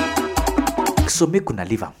 So make una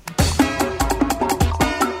leave am.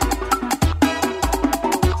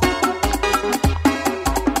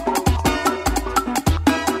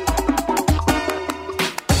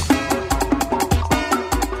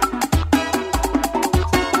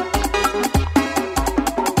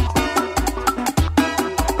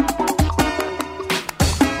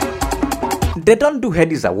 They don't do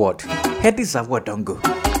Headies Award. Headies Award don't go.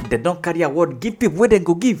 They don't carry award, give people where they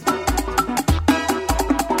go give.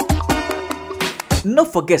 No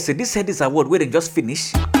forget, say this Headies Award where they just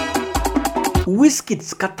finish. Wizkid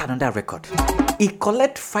scatter another record. He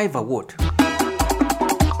collect 5 awards.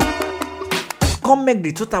 Come make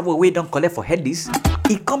the total award we don't collect for Headies.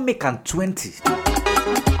 He come make an 20.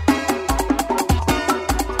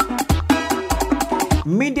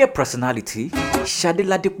 Media personality, Shadi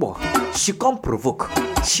Ladipo. She can't provoke.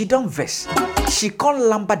 She don't vex. She can't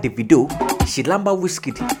lamba the video. She lamba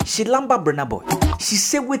Wizkid. She lamba Burna Boy. She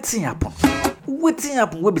say wetin happen. Wetin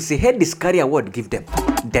happen wey be say Headies carry award give them.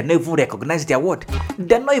 They no even recognize the award.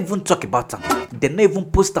 They no even talk about them. They no even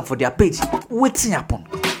post them for their page. Wetin happen.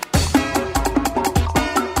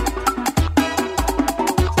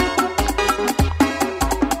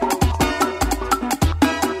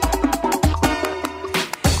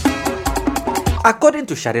 According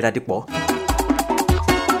to Sharida Dipo,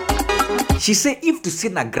 she say if to say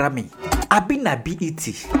na Grammy, abi na BET,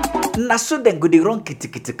 na so then go dey run kiti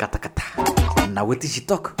kata kata. Na wetin she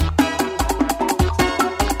talk.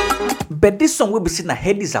 But this song will be seen na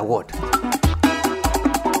Headies Award.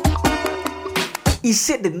 He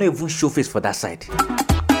said they no even show face for that side.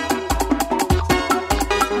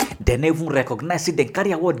 They no even recognize it, they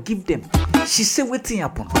carry award give them. She say wetin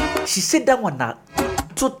happen. She said that one na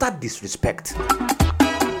total disrespect.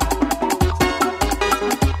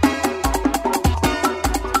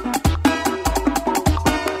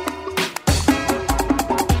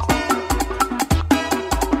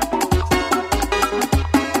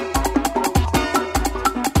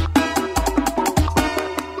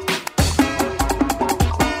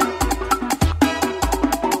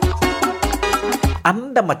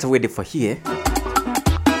 Another matter waiting for here.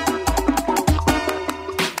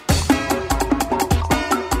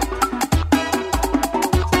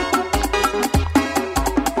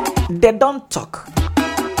 They don't talk.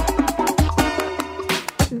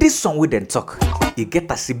 This song we then talk. You get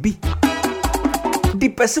a CB. The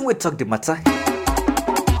person will talk the matter.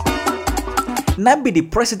 Now be the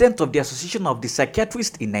president of the Association of the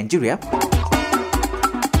Psychiatrists in Nigeria.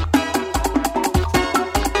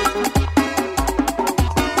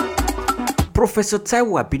 Professor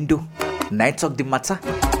Taiwo Abindo. Now talk the matter.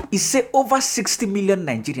 He say over 60 million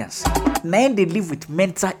Nigerians now they live with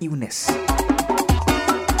mental illness.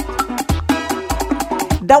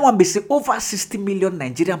 That one be say over 60 million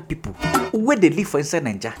Nigerian people where they live for inside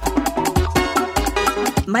Nigeria.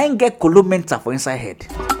 Nine get colo mental for inside head.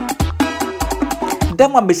 That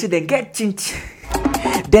one be say they get chinch.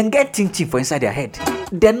 Then get chinch for inside their head.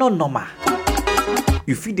 They're not normal.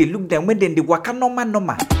 You feel they look them when they waka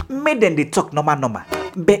normal. Make them they talk normal.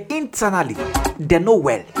 But internally, they're not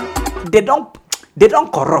well. They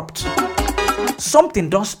don't corrupt. Something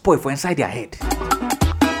don't spoil for inside their head.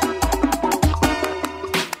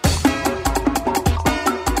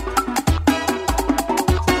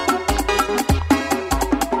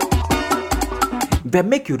 But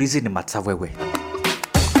make you reason the matter way.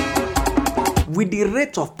 With the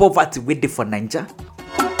rate of poverty with the for Nigeria,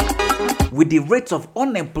 with the rate of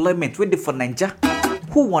unemployment with the for Nigeria,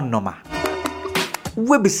 who want normal?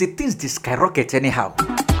 We be see things they skyrocket anyhow.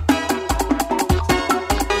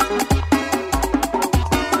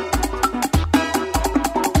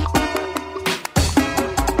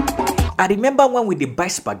 I remember when we did buy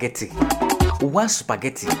spaghetti. One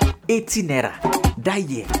spaghetti, 80 naira that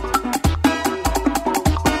year.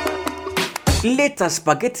 Later,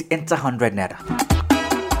 spaghetti enter 100 naira.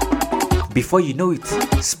 Before you know it,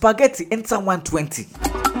 spaghetti enter 120.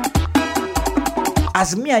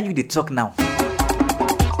 As me and you they talk now,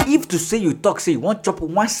 if to say you talk, say you want chop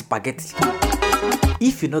one spaghetti,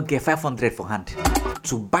 if you not get 500 for hand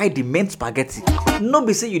to buy the main spaghetti, no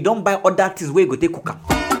be say you don't buy other things where you go take cook am.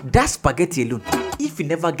 That spaghetti alone, if you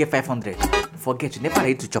never get 500, forget you never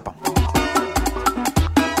ready to chop them.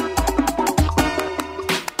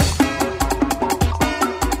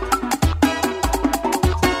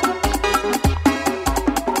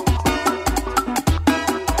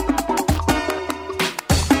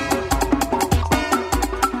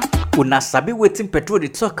 Una sabi waiting petrol they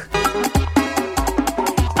talk.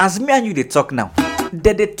 As me and you they talk now,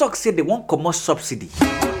 they talk say they want commerce subsidy.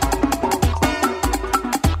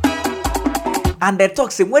 And they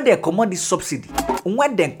talk say when they commot this subsidy,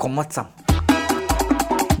 when they commot some,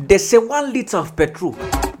 they say 1 liter of petrol,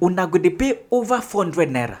 una go dey pay over 400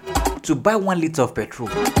 naira to buy 1 liter of petrol.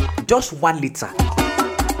 Just 1 liter.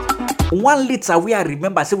 1 liter we I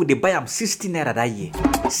remember say we dey buy am 60 naira that year.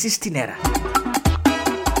 60 naira.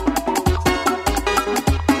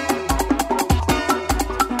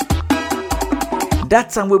 That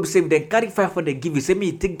time we say they carry 500 give you, say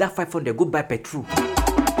me take that 500 go buy petrol.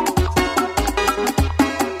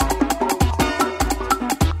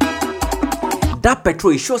 That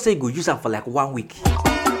petrol, it sure say you go use them for like 1 week.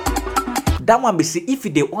 That one be say if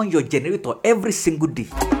you dey on your generator every single day,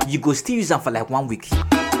 you go still use them for like 1 week.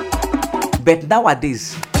 But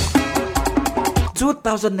nowadays,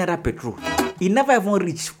 2,000 naira petrol, it never even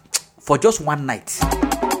reach for just one night.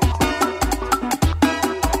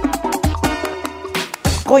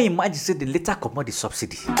 Go imagine say the later commodity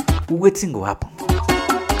subsidy, waiting go happen.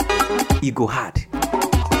 It go hard.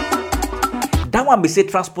 That one be say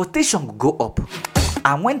transportation go up,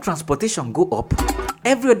 and when transportation go up,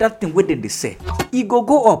 every other thing within they say, it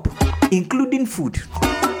go up, including food.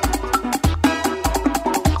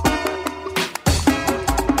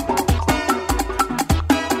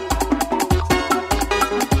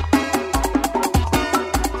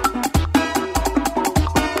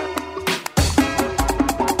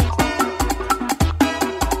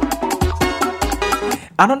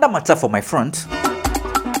 Another matter for my front.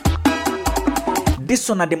 This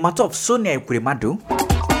one at the matter of Sonia Ekurimadu.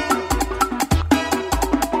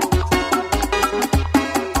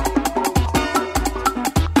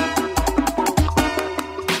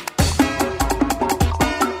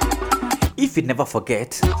 If you never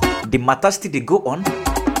forget, the matter still they go on.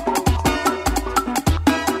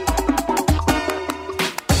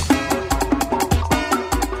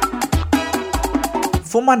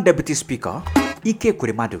 Former Deputy Speaker Ike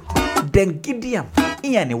Ekurimadu then Gideon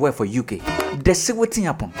anywhere for UK. They say what's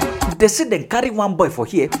happen. They say they carry one boy for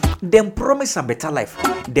here. Them promise a better life.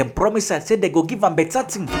 Them promise and say they go give a better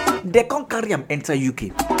thing. They can't carry him enter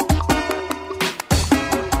UK.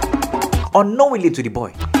 Unknowingly to the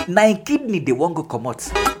boy, 9 kidney they won't go come out.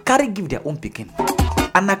 Carry give their own picking.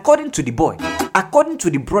 And according to the boy, according to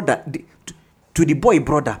the brother, to the boy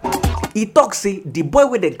brother, he talk say the boy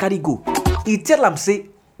where they carry go. He tell him say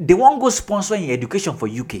they won't go sponsor in education for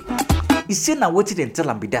UK. He say now what they tell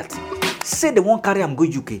him be that. Say they won't carry him go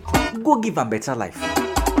UK. Go give him better life.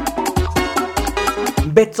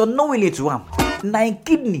 But unknowingly to him, 9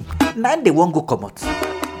 kidney, 9 they won't go come out.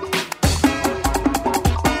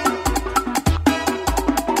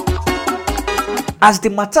 As the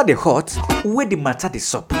matter they hot, where the matter they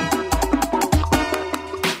sup.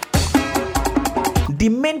 The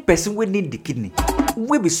main person we need the kidney,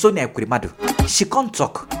 we be Sonia Ekurimadu. She can't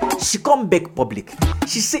talk. She can't beg public.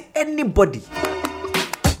 She say anybody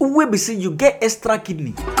who be say you get extra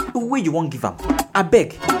kidney, where you won't give them. I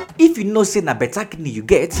beg, if you know say na better kidney you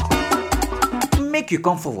get, make you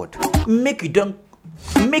come forward. Make you can't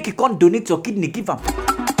donate your kidney, give them.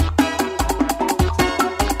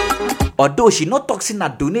 Although she not talk say na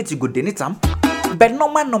donate, you go donate them. But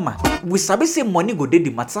normal. We sabi say money go dey the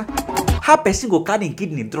matter. How person go carry in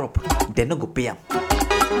kidney drop, they no go pay am.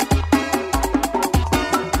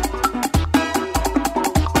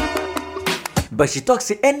 But she talks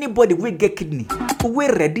say anybody will get kidney, we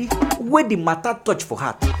ready, where the matter touch for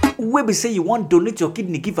heart, where be say you want donate your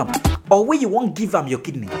kidney, give them, or where you want give them your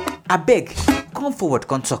kidney. I beg, come forward,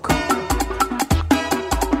 come talk.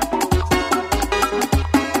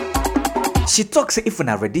 She talks say if you're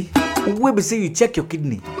not ready, where be say you check your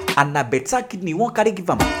kidney, and a better kidney you won't carry give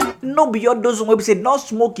them. No be your those where be say no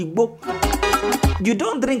smoking, bo. You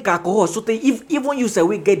don't drink alcohol, so if even you say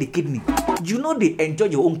we get the kidney, you know they enjoy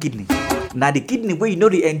your own kidney. Now the kidney where you know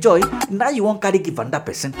they enjoy, now you won't carry give another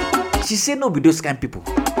person. She say no be those kind of people.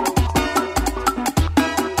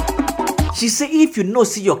 She say if you know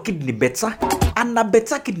see your kidney better, and a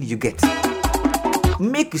better kidney you get,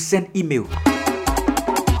 make you send email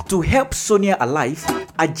to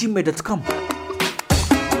helpsoniaalive@gmail.com.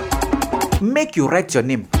 Make you write your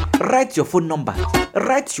name, write your phone number,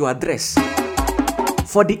 write your address.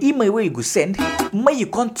 For the email where you go send, may you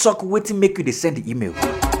can't talk waiting make you they send the email.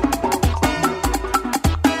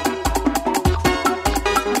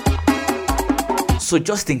 So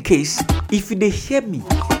just in case, if you they hear me,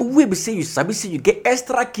 we be say you sabi say you get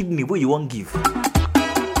extra kidney where you won't give.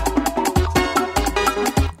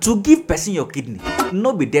 To give person your kidney,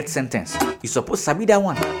 no be death sentence. You suppose sabi that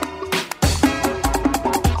one.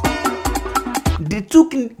 The 2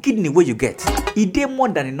 kidney where you get, it dey more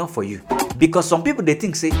than enough for you. Because some people they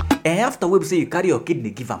think say, and after we say you carry your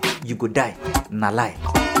kidney give them, you go die. Na lie.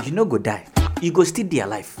 You no go die. you go still dey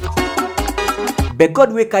alive. But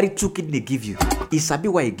God will carry 2 kidney give you. He sabi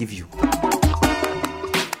why he give you.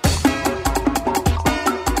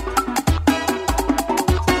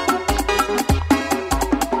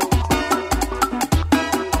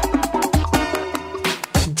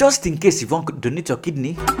 Just in case you want to donate your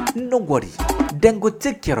kidney, no worry. Then go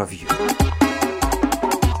take care of you.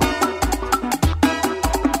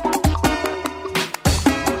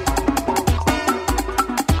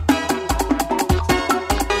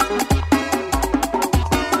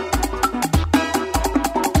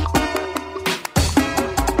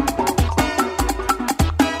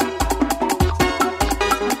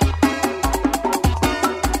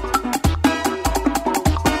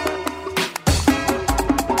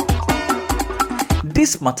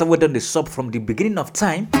 This matter were done the sub from the beginning of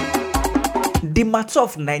time. The matter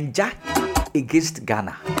of Niger against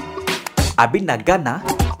Ghana. Abina Ghana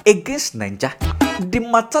against Niger. The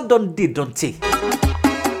matter don't take.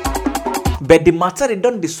 But the matter they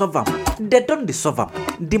don't dissolve them. They don't dissolve them.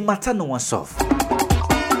 The matter no one solve.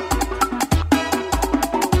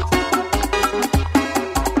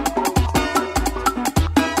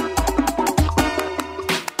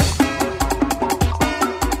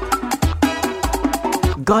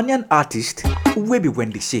 Ghanaian artist, wey be when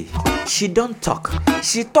they say, she don't talk.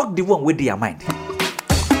 She talk the one with their mind.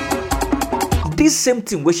 This same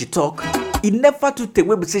thing where she talk, it never to take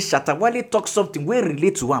wey be say Shatawale talk something wey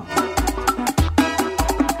relate to am.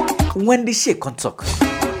 When they say can't talk,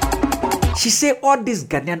 she say all these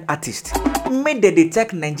Ghanaian artists made they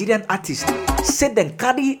take Nigerian artists, say them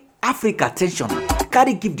carry Africa attention,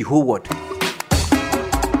 carry give the whole world.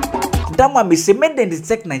 That one may say make them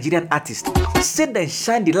detect Nigerian artists, say them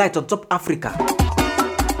shine the light on top Africa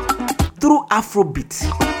through Afrobeat.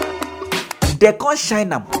 They can't shine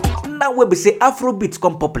them. Now we say Afrobeat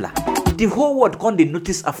come popular. The whole world can't they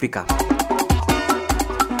notice Africa.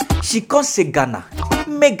 She can't say Ghana.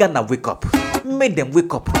 Make Ghana wake up. Make them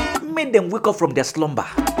wake up. Make them wake up from their slumber.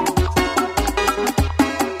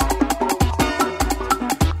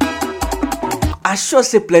 I sure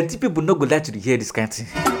say plenty people no go like to hear this kind of thing.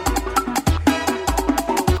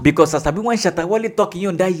 Because as I be one Shatawale talking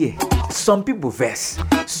on that year, some people verse,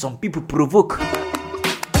 some people provoke.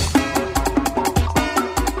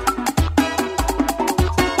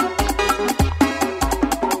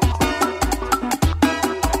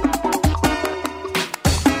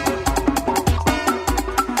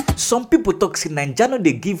 Some people talk say Nigeria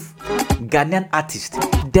they give Ghanaian artists,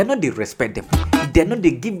 they know they respect them, they know they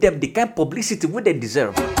give them the kind of publicity what they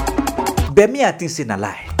deserve. But me I think say na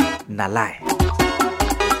lie.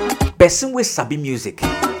 Person we sabi music,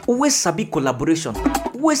 we sabi collaboration,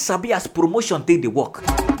 we sabi as promotion take the work.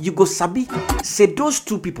 You go sabi, say those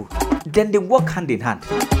two people, then they work hand in hand.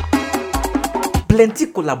 Plenty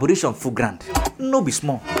collaboration for grand, no be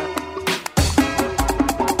small.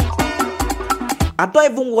 I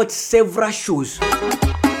don't even watch several shows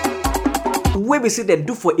where we see them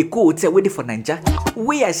do for Eco Hotel waiting for Nigeria.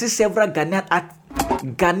 Where I see several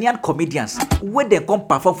Ghanaian comedians where they come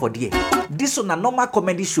perform for there. This one a normal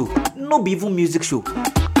comedy show, no be even music show.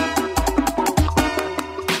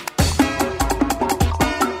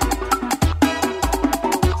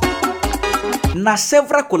 Na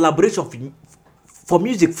several collaboration for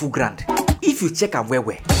music full grand. If you check am well.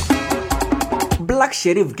 Black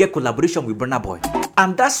Sheriff get collaboration with Burna Boy,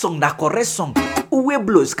 and that song na correct song. Uwe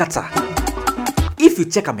blow scatter. If you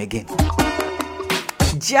check am again,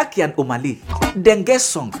 Jackie and Omali then get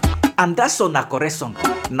song, and that song na correct song.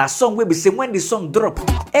 Na song wey be say when the song drop,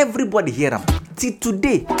 everybody hear am. Till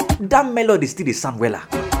today, that melody still dey sound wella.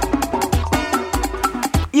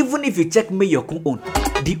 Even if you check Mayokun own,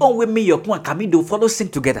 the own way Mayokun and Kamido follow sing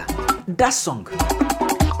together, that song.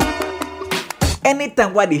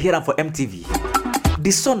 Anytime while they hear am for MTV,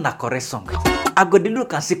 this song na correct song. I go the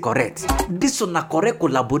look and say correct. This song na correct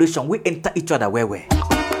collaboration. We enter each other where.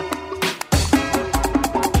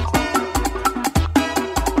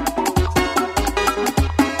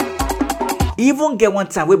 Even get one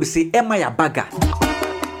time where we say Emma Baga.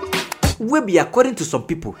 We be according to some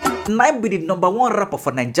people, now be the #1 rapper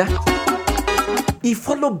for Nigeria. He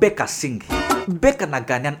follow Becca sing. Becca na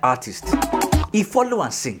Ghanaian artist. He follow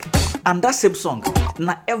and sing. And that same song,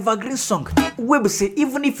 na evergreen song, where we say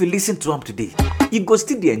even if you listen to them today, you go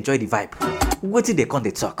still enjoy the vibe. What till they come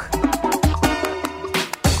they talk.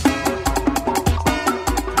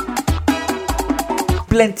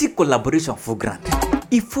 Plenty collaboration for grand.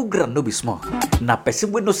 If full grand no be small, na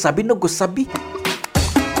person we no sabi no go sabi.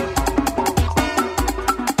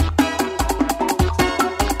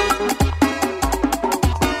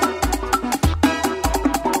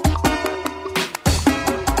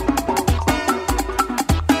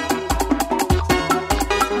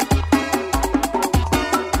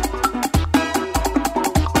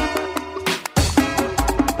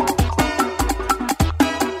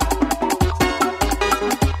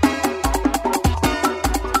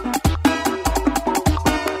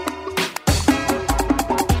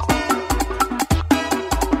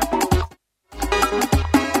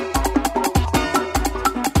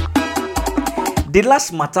 The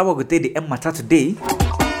last matter we go take the matter today.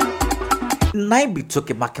 Nai be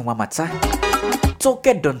talking making one matter. Talk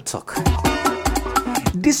don't talk.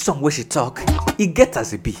 This song where she talk, it get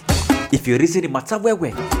as it be. If you reason the matter where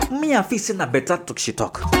me and facing a better talk she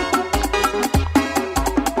talk.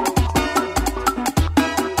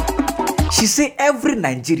 She say every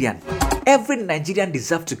Nigerian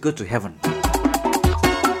deserve to go to heaven.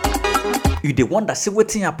 You the one that say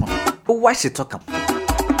waiting happen. Oh, why she talk am?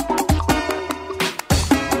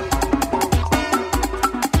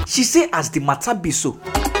 She say as the matter be so,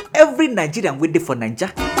 every Nigerian waiting for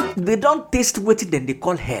Niger, they don't taste waiting then they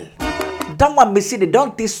call hell. That one may say they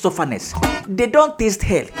don't taste sufferness. They don't taste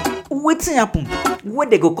hell. Waiting happen when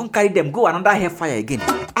they go come carry them go another hellfire again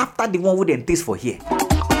after the one we them taste for here.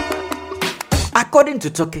 According to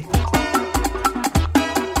Turkey,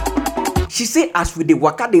 she say as with the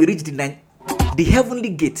waka they reach the heavenly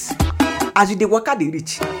gates. As with the waka they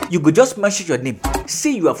reach, you go just mention your name.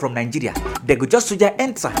 Say you are from Nigeria. They go just suggest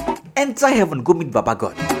enter heaven, go meet Baba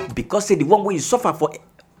God. Because say the one where you suffer for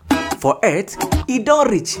earth, he don't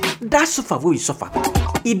reach. That suffer where you suffer.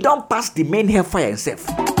 He don't pass the main hellfire himself.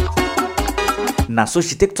 Now so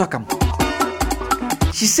she take talk am.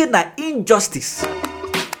 She said na injustice.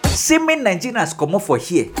 Say men Nigerians come up for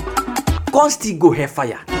here. Can't still go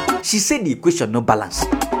hellfire. She said the equation no balance.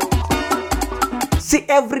 Say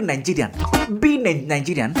every Nigerian, being a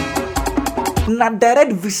Nigerian, na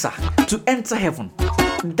direct visa to enter heaven.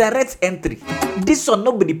 Direct entry. This one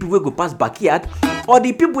nobody people will go pass backyard or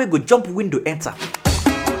the people will go jump window enter.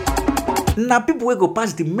 Now people will go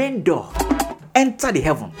pass the main door, enter the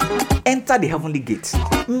heaven, enter the heavenly gate.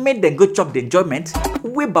 Make them go chop the enjoyment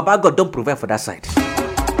where Baba God don't provide for that side.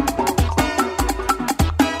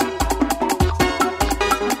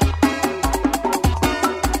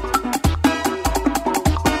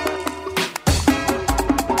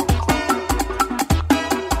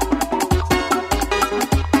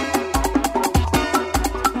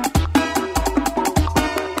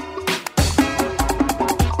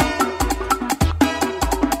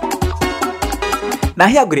 Now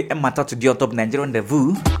here go the matter to the on top Nigerian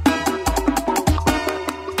Rendezvous.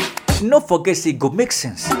 No forget say it go make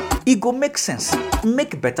sense. It go make sense.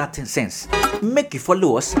 Make better sense. Make you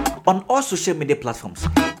follow us on all social media platforms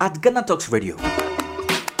at Ghana Talks Radio.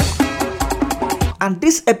 And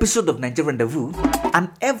this episode of Nigerian Rendezvous and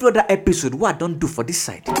every other episode what I don't do for this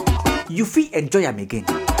side, you feel enjoy them again.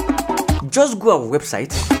 Just go our website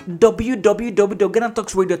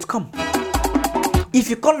www.ghanatalksradio.com. If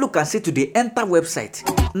you can't look and say to the enter website,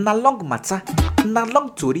 na long matter, na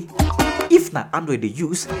long story. If na Android they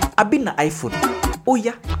use, I be na iPhone. Oh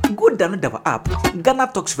yeah, go download our app, Ghana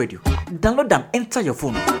Talks Radio. Download them, enter your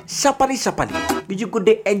phone. Sharply. You could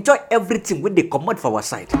enjoy everything when they come out for our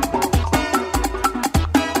side.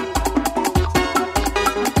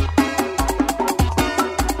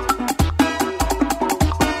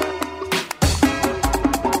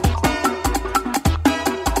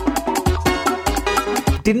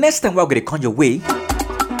 The next time we're going to come your way,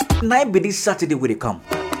 now be this Saturday where they come.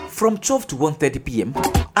 From 12 to 1:30 p.m.,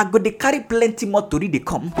 I go to carry plenty more to read they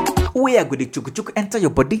come. Where I go to chuk enter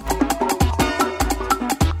your body.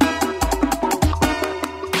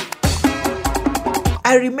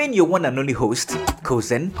 I remain your one and only host,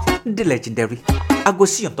 Kozen, the legendary. I go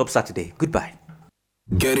see you on top Saturday. Goodbye.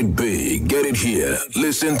 Get it big, get it here.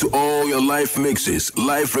 Listen to all your live mixes,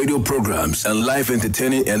 live radio programs, and live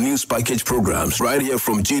entertaining and news package programs right here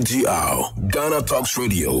from GTR, Ghana Talks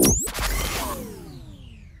Radio.